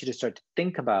do want you to start to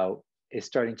think about is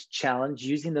starting to challenge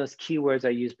using those keywords I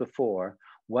used before.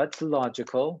 What's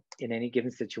logical in any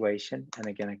given situation? And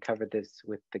again, I covered this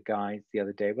with the guys the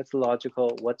other day. What's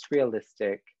logical? What's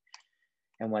realistic?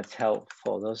 And what's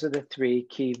helpful? Those are the 3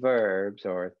 key verbs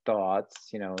or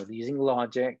thoughts, using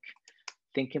logic,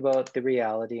 thinking about the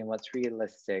reality and what's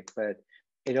realistic. But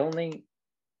I only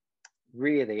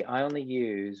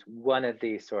use one of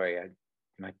these. Sorry,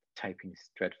 my typing is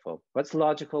dreadful. What's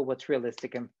logical, what's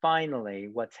realistic, and finally,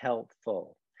 what's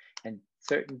helpful.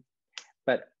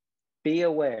 But be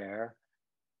aware,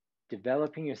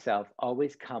 developing yourself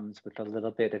always comes with a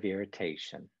little bit of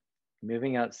irritation.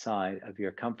 Moving outside of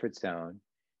your comfort zone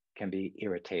can be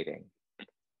irritating.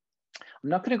 I'm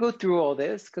not going to go through all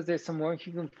this because there's some work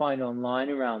you can find online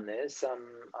around this.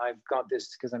 I've got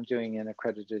this because I'm doing an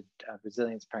accredited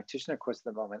resilience practitioner course at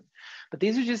the moment. But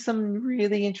these are just some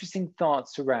really interesting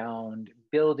thoughts around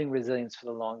building resilience for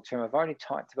the long term. I've already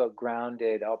talked about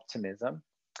grounded optimism.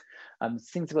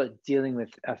 Things about dealing with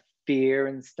fear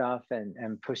and stuff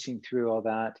and pushing through all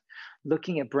that.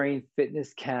 Looking at brain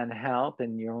fitness can help,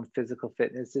 and your own physical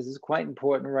fitness. This is quite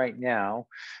important right now,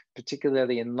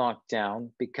 particularly in lockdown,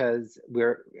 because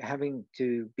we're having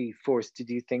to be forced to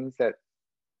do things that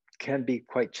can be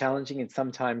quite challenging. And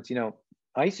sometimes,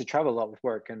 I used to travel a lot with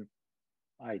work, and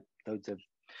I loads of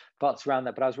thoughts around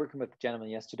that. But I was working with a gentleman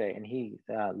yesterday, and he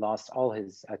lost all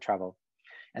his travel.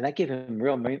 And that gave him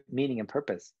real meaning and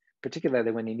purpose, particularly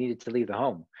when he needed to leave the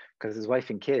home, because his wife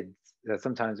and kids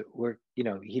sometimes were,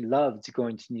 he loved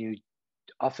going to new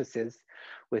offices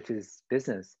with his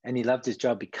business, and he loved his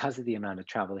job because of the amount of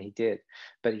travel he did.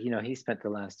 But, he spent the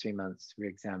last 3 months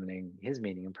re-examining his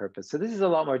meaning and purpose. So this is a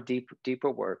lot more deeper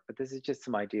work, but this is just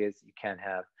some ideas you can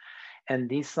have. And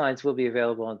these slides will be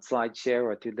available on SlideShare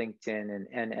or through LinkedIn,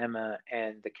 and Emma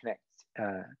and the Connect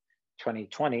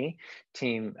 2020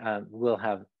 team will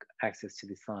have access to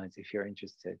these slides if you're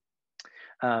interested.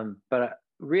 But I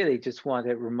really just want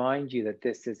to remind you that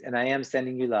this is, and I am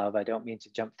sending you love. I don't mean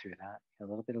to jump through that. A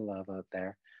little bit of love out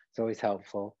there. It's always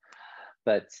helpful.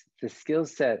 But the skill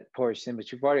set portion,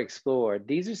 which we've already explored,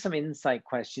 these are some insight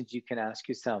questions you can ask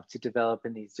yourself to develop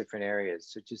in these different areas.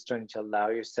 So just starting to allow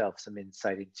yourself some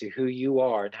insight into who you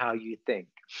are and how you think.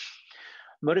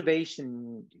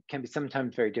 Motivation can be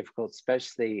sometimes very difficult,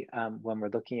 especially when we're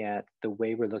looking at the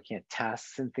way we're looking at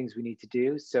tasks and things we need to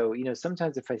do. So,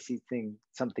 sometimes if I see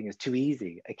something is too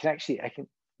easy, I can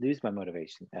lose my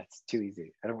motivation. That's too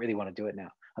easy. I don't really want to do it now.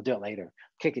 I'll do it later,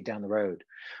 kick it down the road.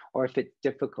 Or if it's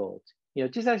difficult,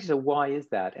 just actually, so why is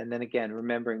that? And then again,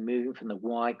 remembering moving from the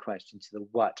why question to the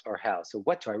what or how. So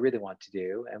what do I really want to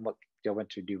do? And what do I want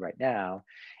to do right now?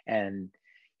 And,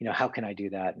 how can I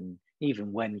do that? And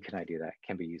even when can I do that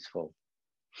can be useful.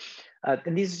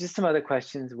 And these are just some other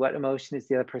questions. What emotion is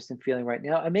the other person feeling right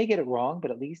now? I may get it wrong,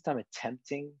 but at least I'm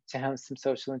attempting to have some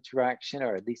social interaction,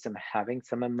 or at least I'm having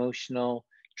some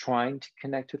trying to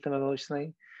connect with them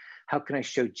emotionally. How can I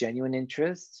show genuine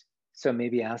interest? So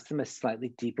maybe ask them a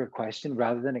slightly deeper question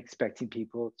rather than expecting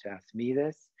people to ask me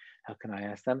this. How can I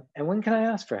ask them? And when can I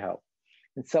ask for help?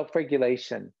 And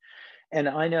self-regulation. And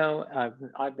I know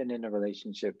I've been in a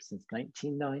relationship since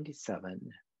 1997.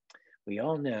 We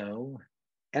all know.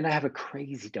 And I have a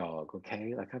crazy dog,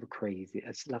 okay? Like I have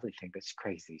it's a lovely thing, but she's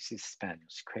crazy. She's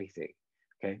Spanish, crazy,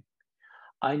 okay?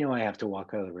 I know I have to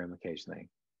walk out of the room occasionally,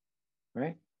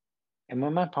 right? And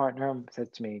when my partner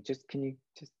said to me, can you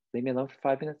just leave me alone for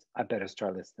 5 minutes? I better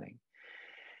start listening.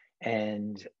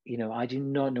 And, I do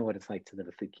not know what it's like to live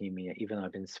with leukemia, even though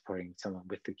I've been supporting someone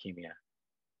with leukemia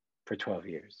for 12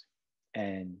 years.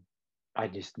 And I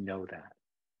just know that.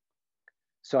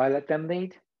 So I let them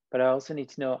lead, but I also need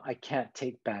to know I can't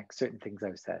take back certain things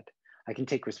I've said. I can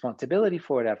take responsibility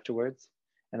for it afterwards,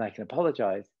 and I can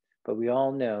apologize, but we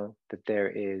all know that there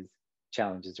is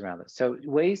challenges around it. So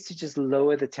ways to just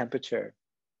lower the temperature.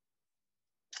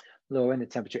 Lowering the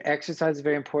temperature. Exercise is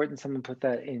very important. Someone put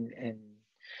that in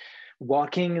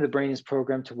walking. The brain is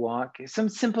programmed to walk. Some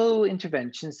simple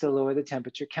interventions to lower the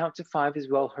temperature. Count to 5 as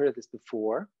well. Heard of this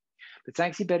before. But it's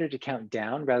actually better to count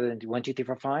down rather than do 1, 2, 3,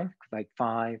 4, 5. Like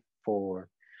 5, 4,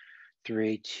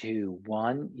 3, 2,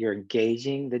 1. You're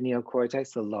engaging the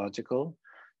neocortex, the logical.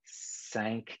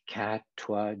 5,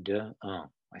 4, 3, 2, 1.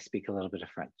 I speak a little bit of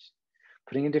French.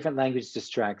 Putting in different language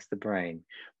distracts the brain.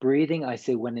 Breathing, I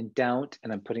say when in doubt,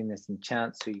 and I'm putting this in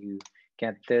chat so you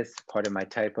get this, part of my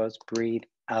typos. Breathe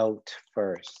out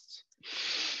first.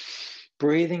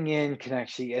 Breathing in can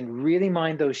actually, and really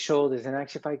mind those shoulders. And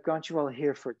actually, if I got you all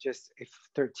here for just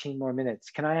 13 more minutes,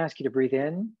 can I ask you to breathe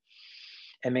in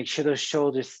and make sure those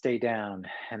shoulders stay down,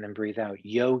 and then breathe out.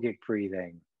 Yogic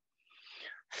breathing.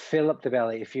 Fill up the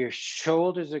belly. If your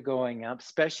shoulders are going up,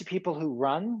 especially people who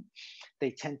run,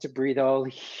 they tend to breathe all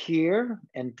here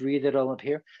and breathe it all up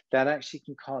here. That actually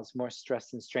can cause more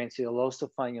stress and strain. So you'll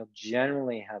also find you'll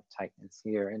generally have tightness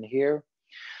here and here.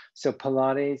 So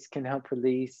Pilates can help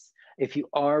release. If you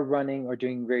are running or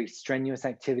doing very strenuous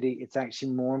activity, it's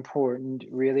actually more important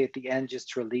really at the end just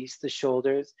to release the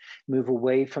shoulders, move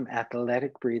away from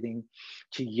athletic breathing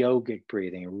to yogic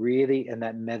breathing, really, and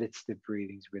that meditative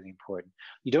breathing is really important.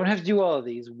 You don't have to do all of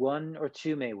these. 1 or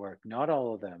 2 may work, not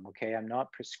all of them, okay? I'm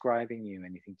not prescribing you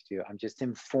anything to do. I'm just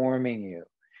informing you.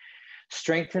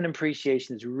 Strength and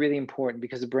appreciation is really important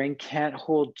because the brain can't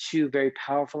hold 2 very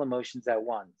powerful emotions at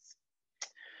once.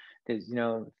 There's,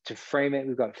 to frame it,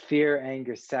 we've got fear,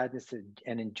 anger, sadness,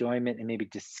 and enjoyment, and maybe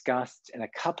disgust. And a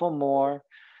couple more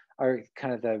are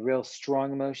kind of the real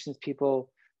strong emotions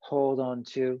people hold on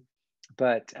to.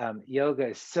 But yoga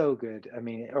is so good. I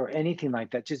mean, or anything like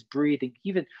that, just breathing.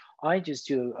 Even I just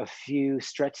do a few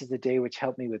stretches a day, which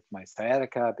help me with my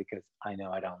sciatica because I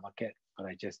know I don't look it, but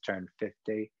I just turned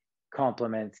 50.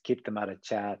 Compliments, keep them out of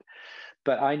chat.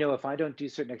 But I know if I don't do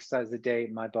certain exercises a day,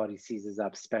 my body seizes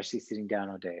up, especially sitting down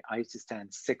all day. I used to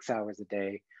stand 6 hours a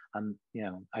day.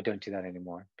 I don't do that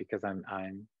anymore because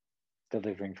I'm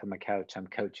delivering from a couch. I'm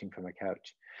coaching from a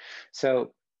couch.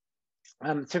 So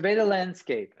survey the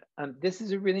landscape. This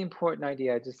is a really important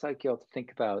idea I'd just like you all to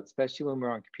think about, especially when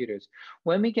we're on computers.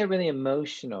 When we get really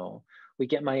emotional, we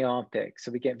get myopic.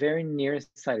 So we get very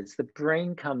nearsighted. So the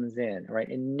brain comes in, right,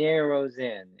 and narrows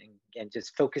in and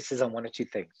just focuses on 1 or 2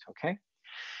 things, okay?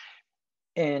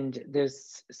 And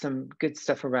there's some good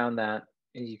stuff around that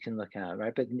you can look at,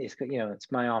 right? But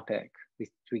it's myopic.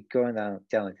 We go down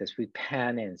like this, we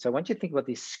pan in. So I want you to think about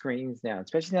these screens now,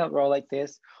 especially now that we're all like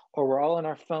this, or we're all on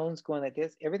our phones going like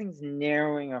this, everything's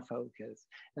narrowing our focus.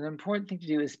 And the important thing to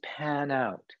do is pan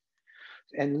out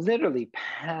and literally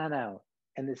pan out.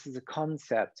 And this is a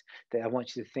concept that I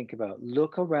want you to think about.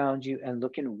 Look around you and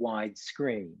look in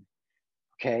widescreen,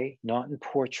 okay? Not in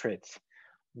portraits.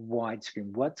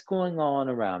 widescreen. What's going on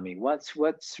around me? What's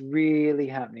really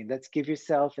happening? Let's give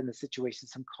yourself and the situation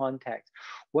some context.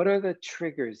 What are the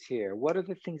triggers here? What are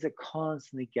the things that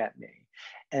constantly get me?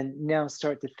 And now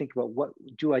start to think about, what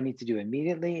do I need to do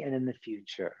immediately and in the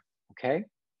future? Okay,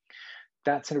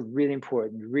 that's a really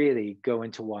important. Really go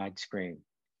into widescreen.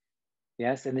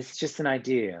 Yes, and this is just an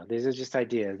idea. These are just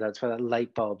ideas. That's why that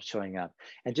light bulb's showing up.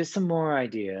 And just some more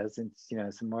ideas and,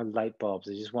 some more light bulbs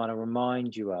I just want to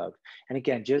remind you of. And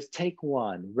again, just take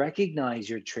one. Recognize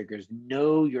your triggers.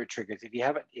 Know your triggers.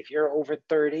 If you're over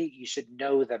 30, you should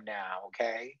know them now,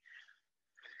 okay?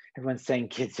 Everyone's saying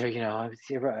kids are, I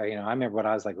remember what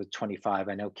I was like with 25.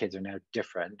 I know kids are now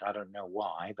different. I don't know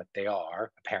why, but they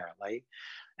are apparently.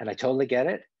 And I totally get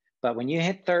it. But when you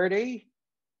hit 30,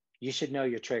 you should know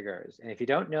your triggers. And if you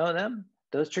don't know them,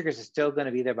 those triggers are still going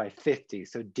to be there by 50.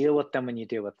 So deal with them when you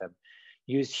deal with them.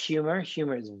 Use humor.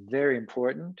 Humor is very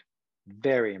important.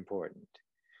 Very important.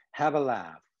 Have a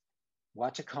laugh.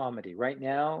 Watch a comedy. Right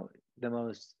now, the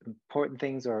most important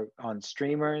things are on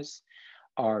streamers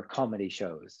are comedy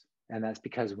shows. And that's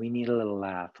because we need a little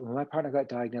laugh. When my partner got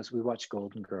diagnosed, we watched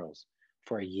Golden Girls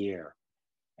for a year.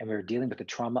 And we were dealing with the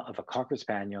trauma of a Cocker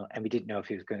Spaniel, and we didn't know if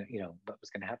he was going to, what was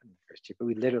going to happen in the first year. But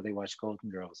we literally watched Golden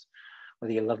Girls.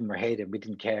 Whether you love them or hate them, we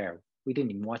didn't care. We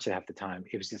didn't even watch it half the time.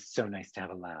 It was just so nice to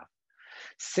have a laugh.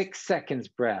 6 seconds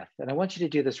breath. And I want you to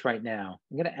do this right now.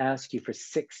 I'm going to ask you for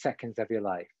 6 seconds of your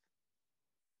life.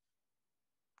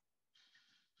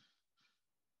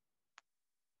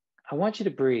 I want you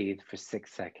to breathe for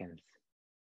 6 seconds.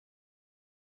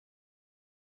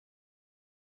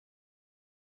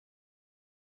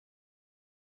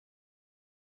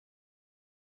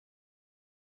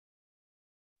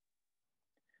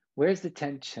 Where's the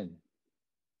tension?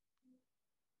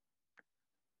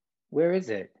 Where is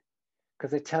it?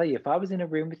 Because I tell you, if I was in a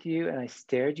room with you and I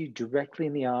stared you directly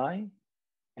in the eye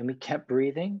and we kept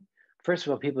breathing, first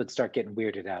of all, people would start getting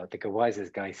weirded out. They go, why is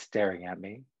this guy staring at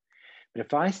me? But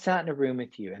if I sat in a room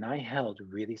with you and I held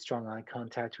really strong eye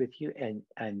contact with you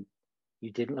and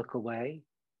you didn't look away,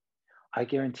 I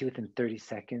guarantee within 30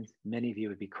 seconds, many of you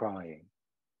would be crying.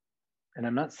 And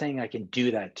I'm not saying I can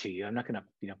do that to you. I'm not going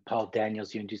to, Paul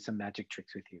Daniels you and do some magic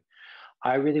tricks with you.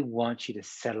 I really want you to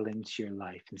settle into your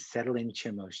life and settle into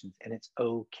your emotions. And it's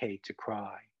okay to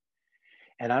cry.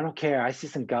 And I don't care. I see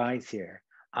some guys here.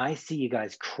 I see you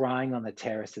guys crying on the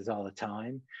terraces all the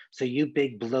time. So you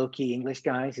big blokey English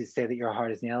guys who say that you're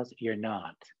hard as nails, you're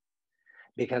not.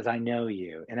 Because I know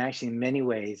you. And actually, in many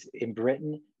ways, in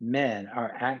Britain, men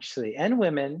are actually, and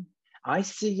women, I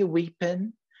see you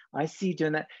weeping. I see you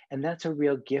doing that. And that's a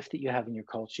real gift that you have in your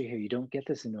culture here. You don't get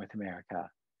this in North America.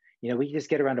 We just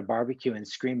get around a barbecue and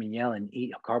scream and yell and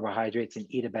eat carbohydrates and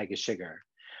eat a bag of sugar.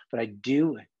 But I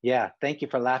do, yeah, thank you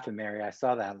for laughing, Mary. I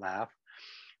saw that laugh,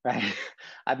 right?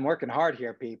 I'm working hard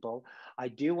here, people. I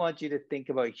do want you to think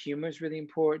about humor is really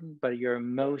important, but your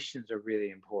emotions are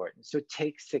really important. So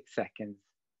take 6 seconds.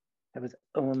 That was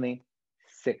only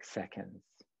 6 seconds,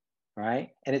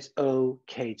 right? And it's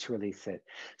okay to release it.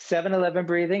 7-11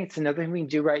 breathing, it's another thing we can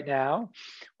do right now.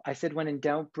 I said when in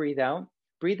doubt, breathe out.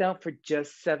 Breathe out for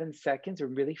just 7 seconds or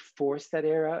really force that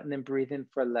air out and then breathe in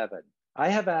for 11. I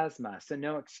have asthma, so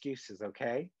no excuses,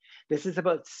 okay? This is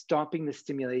about stopping the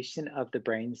stimulation of the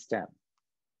brainstem.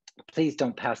 Please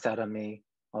don't pass out on me,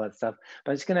 all that stuff.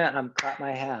 But I'm just gonna clap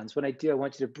my hands. When I do, I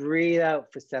want you to breathe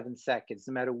out for 7 seconds,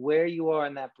 no matter where you are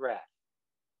in that breath.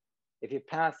 If you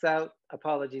pass out,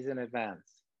 apologies in advance.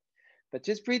 But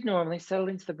just breathe normally, settle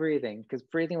into the breathing, because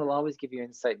breathing will always give you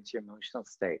insight into your emotional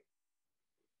state.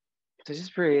 So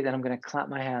just breathe, and I'm going to clap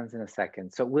my hands in a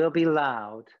second. So it will be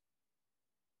loud.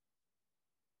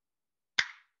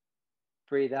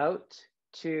 Breathe out,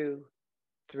 2,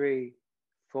 3,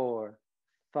 4,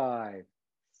 5,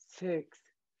 6,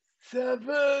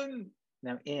 7.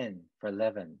 Now in for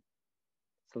 11.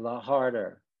 It's a lot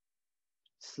harder.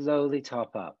 Slowly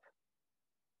top up.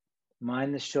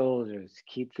 Mind the shoulders.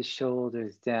 Keep the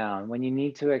shoulders down. When you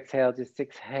need to exhale, just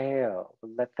exhale.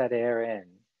 Let that air in.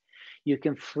 You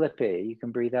can flip it. You can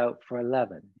breathe out for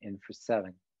 11, in for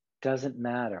 7. Doesn't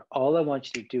matter. All I want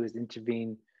you to do is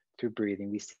intervene through breathing.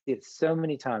 We see it so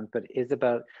many times, but it is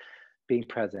about being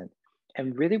present.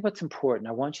 And really what's important,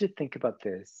 I want you to think about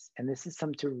this, and this is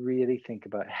something to really think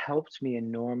about. It helped me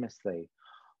enormously.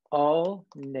 All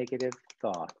negative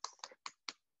thoughts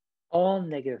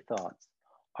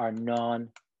are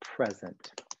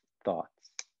non-present thoughts.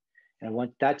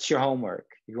 And that's your homework.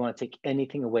 You want to take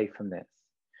anything away from this.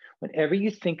 Whenever you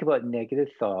think about negative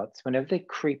thoughts, whenever they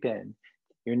creep in,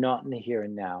 you're not in the here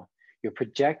and now. You're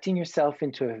projecting yourself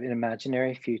into an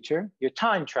imaginary future. You're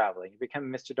time traveling. You're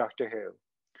becoming Mr. Doctor Who.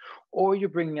 Or you're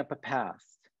bringing up a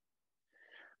past.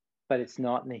 but it's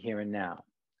not in the here and now.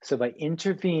 So by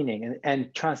intervening,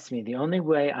 and trust me, the only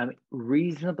way I'm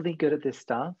reasonably good at this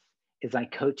stuff is I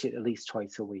coach it at least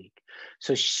twice a week.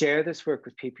 So share this work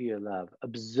with people you love,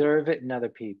 observe it in other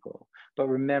people. But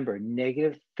remember,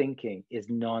 negative thinking is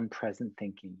non-present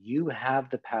thinking. You have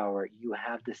the power, you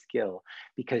have the skill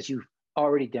because you've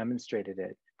already demonstrated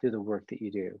it through the work that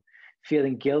you do.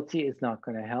 Feeling guilty is not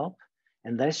going to help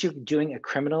unless you're doing a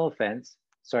criminal offense.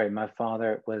 Sorry, my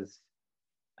father was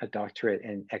a doctorate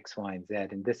in X, Y, and Z.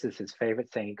 And this is his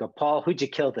favorite thing. He'd go, Paul, who'd you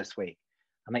kill this week?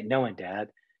 I'm like, no one, Dad.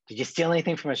 Did you steal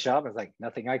anything from a shop? I was like,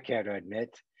 nothing I care to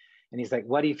admit. And he's like,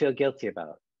 what do you feel guilty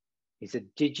about? He said,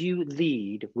 did you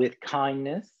lead with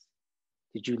kindness?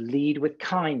 Did you lead with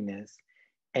kindness?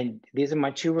 And these are my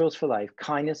two rules for life,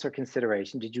 kindness or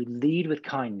consideration. Did you lead with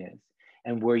kindness?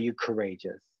 And were you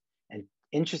courageous? And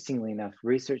interestingly enough,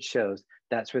 research shows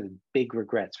that's where the big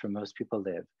regrets for most people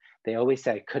live. They always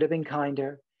say, I could have been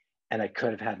kinder and I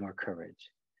could have had more courage.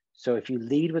 So if you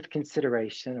lead with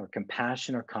consideration or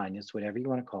compassion or kindness, whatever you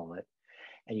want to call it,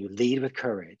 and you lead with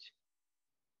courage,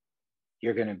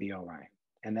 you're going to be all right.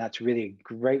 And that's really a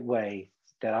great way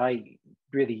that I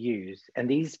really use. And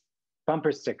these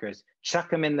bumper stickers, chuck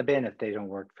them in the bin if they don't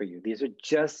work for you. These are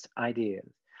just ideas.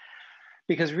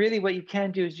 Because really what you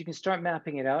can do is you can start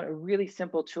mapping it out. A really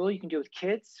simple tool you can do with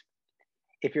kids.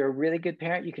 If you're a really good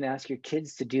parent, you can ask your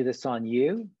kids to do this on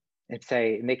you and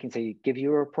they can say, give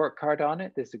you a report card on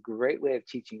it. This is a great way of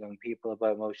teaching young people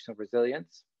about emotional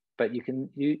resilience, but you can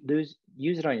use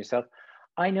it on yourself.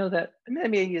 I know that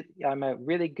I'm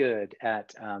really good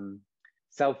at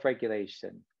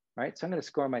self-regulation, right? So I'm going to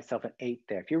score myself an 8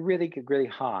 there. If you're really good, really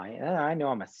high, I know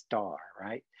I'm a star,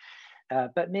 right?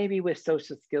 But maybe with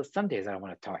social skills, some days I don't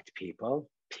want to talk to people.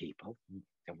 People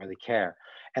don't really care.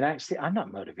 And actually, I'm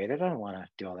not motivated. I don't want to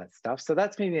do all that stuff. So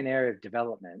that's maybe an area of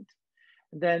development.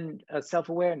 And then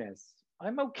self-awareness.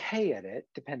 I'm okay at it,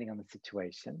 depending on the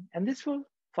situation. And this will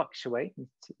fluctuate in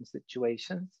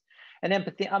situations. And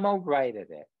empathy, I'm all right at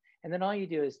it. And then all you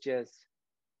do is just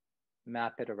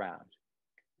map it around.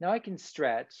 Now I can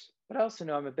stretch, but I also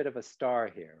know I'm a bit of a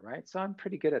star here, right? So I'm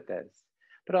pretty good at this.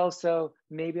 But also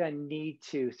maybe I need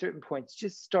to, certain points,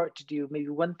 just start to do maybe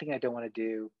one thing I don't want to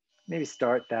do, maybe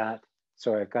start that.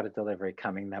 Sorry, I've got a delivery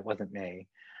coming. That wasn't me.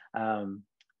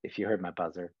 If you heard my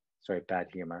buzzer, sorry, bad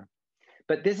humor.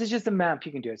 But this is just a map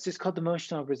you can do. It's just called the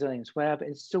Emotional Resilience Web.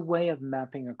 It's just a way of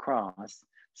mapping across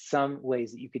some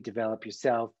ways that you could develop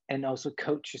yourself and also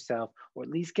coach yourself, or at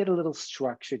least get a little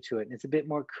structure to it. And it's a bit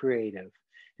more creative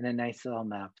and a nice little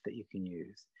map that you can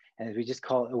use. And we just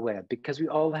call it a web because we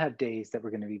all have days that we're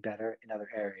going to be better in other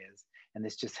areas. And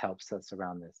this just helps us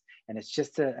around this. And it's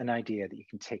just an idea that you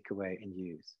can take away and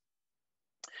use.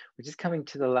 We're just coming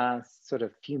to the last sort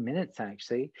of few minutes,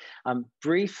 actually.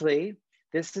 Briefly,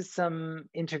 this is some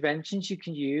interventions you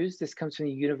can use. This comes from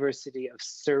the University of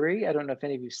Surrey. I don't know if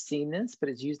any of you've seen this, but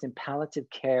it's used in palliative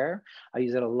care. I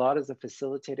use it a lot as a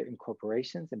facilitator in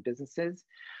corporations and businesses.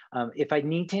 If I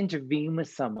need to intervene with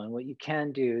someone, what you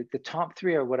can do, the top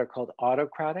 3 are what are called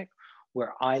autocratic,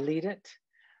 where I lead it.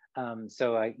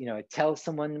 So I tell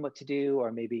someone what to do,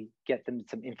 or maybe get them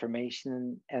some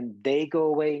information and they go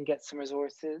away and get some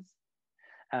resources.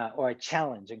 Or I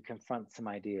challenge and confront some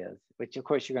ideas, which of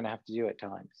course you're going to have to do at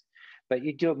times, but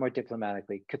you do it more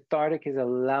diplomatically. Cathartic is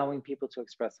allowing people to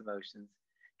express emotions.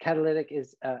 Catalytic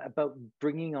is about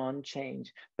bringing on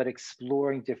change, but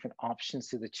exploring different options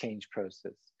to the change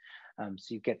process.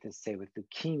 So you get this, say, with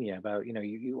leukemia about,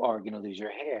 you are going to lose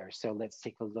your hair. So let's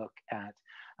take a look at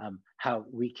how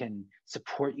we can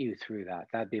support you through that.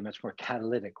 That'd be much more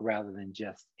catalytic rather than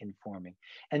just informing.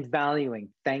 And valuing,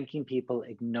 thanking people,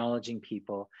 acknowledging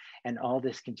people, and all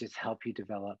this can just help you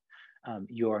develop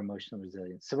your emotional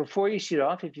resilience. So before you shoot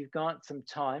off, if you've got some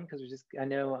time, because I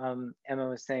know Emma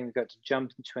was saying we've got to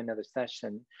jump into another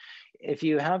session. If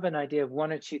you have an idea of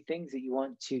 1 or 2 things that you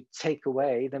want to take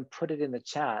away, then put it in the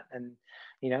chat and,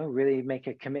 really make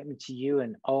a commitment to you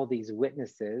and all these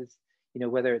witnesses,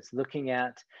 whether it's looking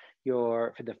at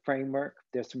for the framework.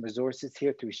 There's some resources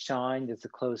here through Shine. There's a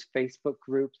closed Facebook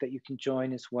group that you can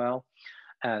join as well.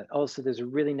 Also, there's a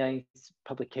really nice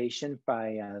publication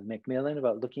by Macmillan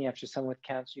about looking after someone with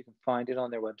cancer. You can find it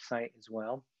on their website as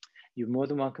well. You're more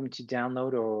than welcome to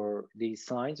download these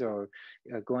slides or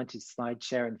go into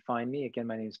SlideShare and find me. Again,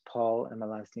 my name is Paul and my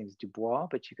last name is Du Bois,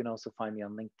 but you can also find me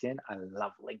on LinkedIn. I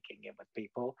love linking in with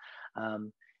people.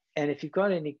 And if you've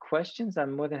got any questions,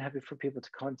 I'm more than happy for people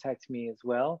to contact me as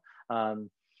well.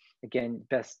 Again,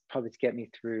 best probably to get me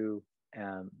through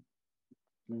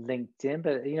LinkedIn,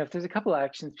 but if there's a couple of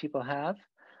actions people have,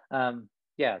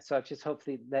 so I've just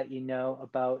hopefully let you know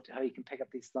about how you can pick up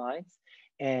these slides.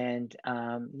 And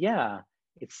yeah,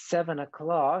 it's 7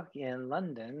 o'clock in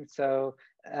London. So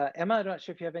Emma, I'm not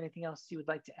sure if you have anything else you would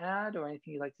like to add or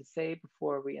anything you'd like to say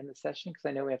before we end the session, because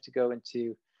I know we have to go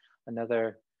into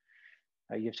another,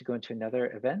 you have to go into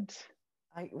another event.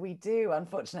 We do,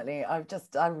 unfortunately. I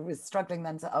was struggling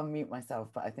then to unmute myself,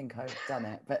 but I think I've done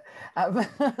it. But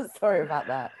sorry about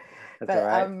that. That's all But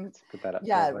right. Let's put that up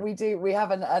yeah, forward. we do. We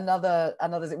have another.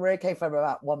 We're okay for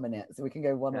about 1 minute, so we can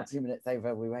go one or Yeah. 2 minutes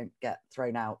over. We won't get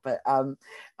thrown out. But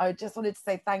I just wanted to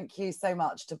say thank you so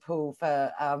much to Paul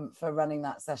for running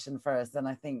that session for us. And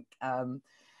I think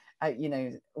you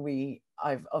know,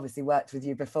 I've obviously worked with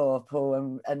you before,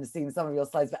 Paul, and seen some of your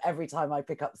slides. But every time I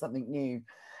pick up something new,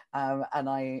 and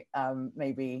I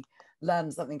maybe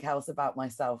learn something else about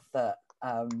myself that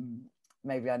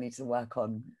maybe I need to work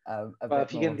on a Well, bit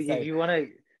if you more. can, So if you want to,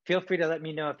 feel free to let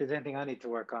me know if there's anything I need to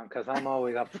work on, because I'm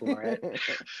always up for it.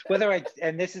 Whether I,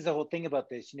 and this is the whole thing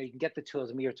about this, you know, you can get the tools,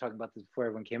 and we were talking about this before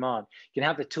everyone came on. You can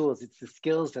have the tools, it's the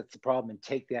skills that's the problem, and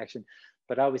take the action.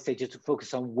 But I always say just to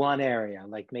focus on one area,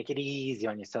 like make it easy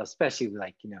on yourself, especially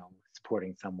like, you know,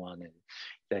 supporting someone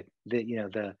and you know,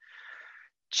 the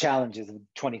challenges of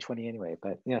 2020 anyway.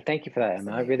 But you know, thank you for that,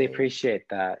 Emma. I really absolutely. appreciate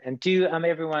that. And do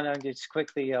everyone, just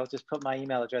quickly, I'll just put my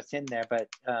email address in there, but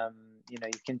you know,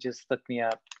 you can just look me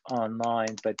up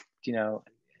online. But you know,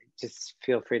 just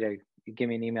feel free to give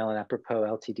me an email at apropos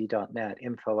ltd.net.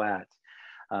 Info at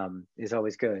is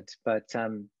always good. But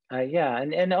yeah,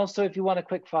 and also if you want a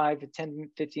quick 5 to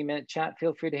 10 15 minute chat,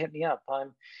 feel free to hit me up.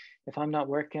 If I'm not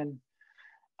working,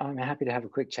 I'm happy to have a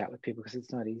quick chat with people, because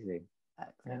it's not easy.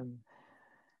 Excellent.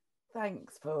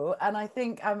 Thanks, Paul. And I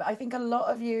think a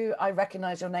lot of you, I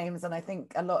recognise your names, and I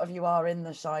think a lot of you are in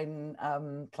the Shine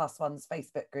 +1's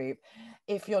Facebook group.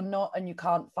 If you're not and you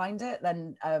can't find it,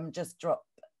 then just drop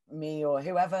me or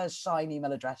whoever's Shine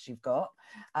email address you've got,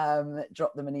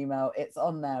 drop them an email. It's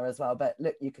on there as well. But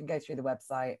look, you can go through the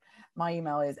website. My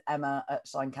email is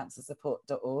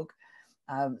emma@shinecancersupport.org.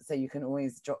 So you can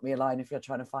always drop me a line if you're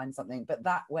trying to find something. But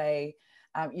that way,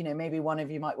 you know, maybe one of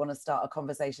you might want to start a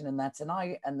conversation in there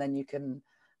tonight, and then you can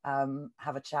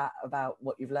have a chat about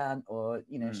what you've learned, or,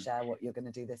 you know, share what you're going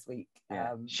to do this week.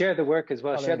 Yeah, share the work as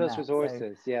well. Share those That.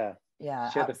 resources. So, yeah, yeah,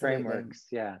 share the absolutely. frameworks.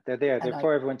 Yeah, they're there. They're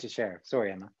for everyone to share.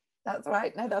 Sorry, Emma. That's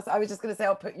right. No, I was just going to say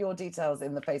I'll put your details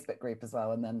in the Facebook group as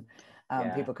well, and then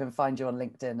people can find you on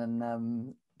LinkedIn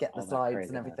and get the slides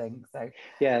and everything. So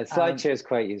yeah, SlideShare is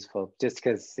quite useful, just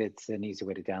because it's an easy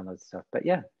way to download stuff. But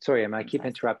yeah, sorry, Emma, I keep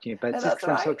interrupting you, but it's just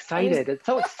because I'm so excited. It's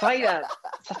so excited.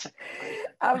 Such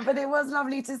excited. But it was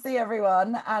lovely to see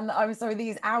everyone, and I'm sorry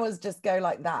these hours just go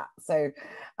like that. So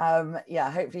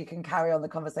yeah, hopefully you can carry on the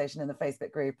conversation in the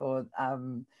Facebook group, or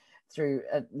through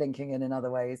linking in other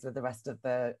ways with the rest of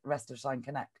Shine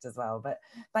Connect as well. But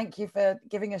thank you for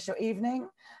giving us your evening.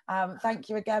 Thank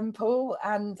you again, Paul,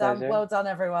 and well done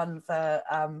everyone for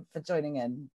joining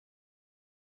in.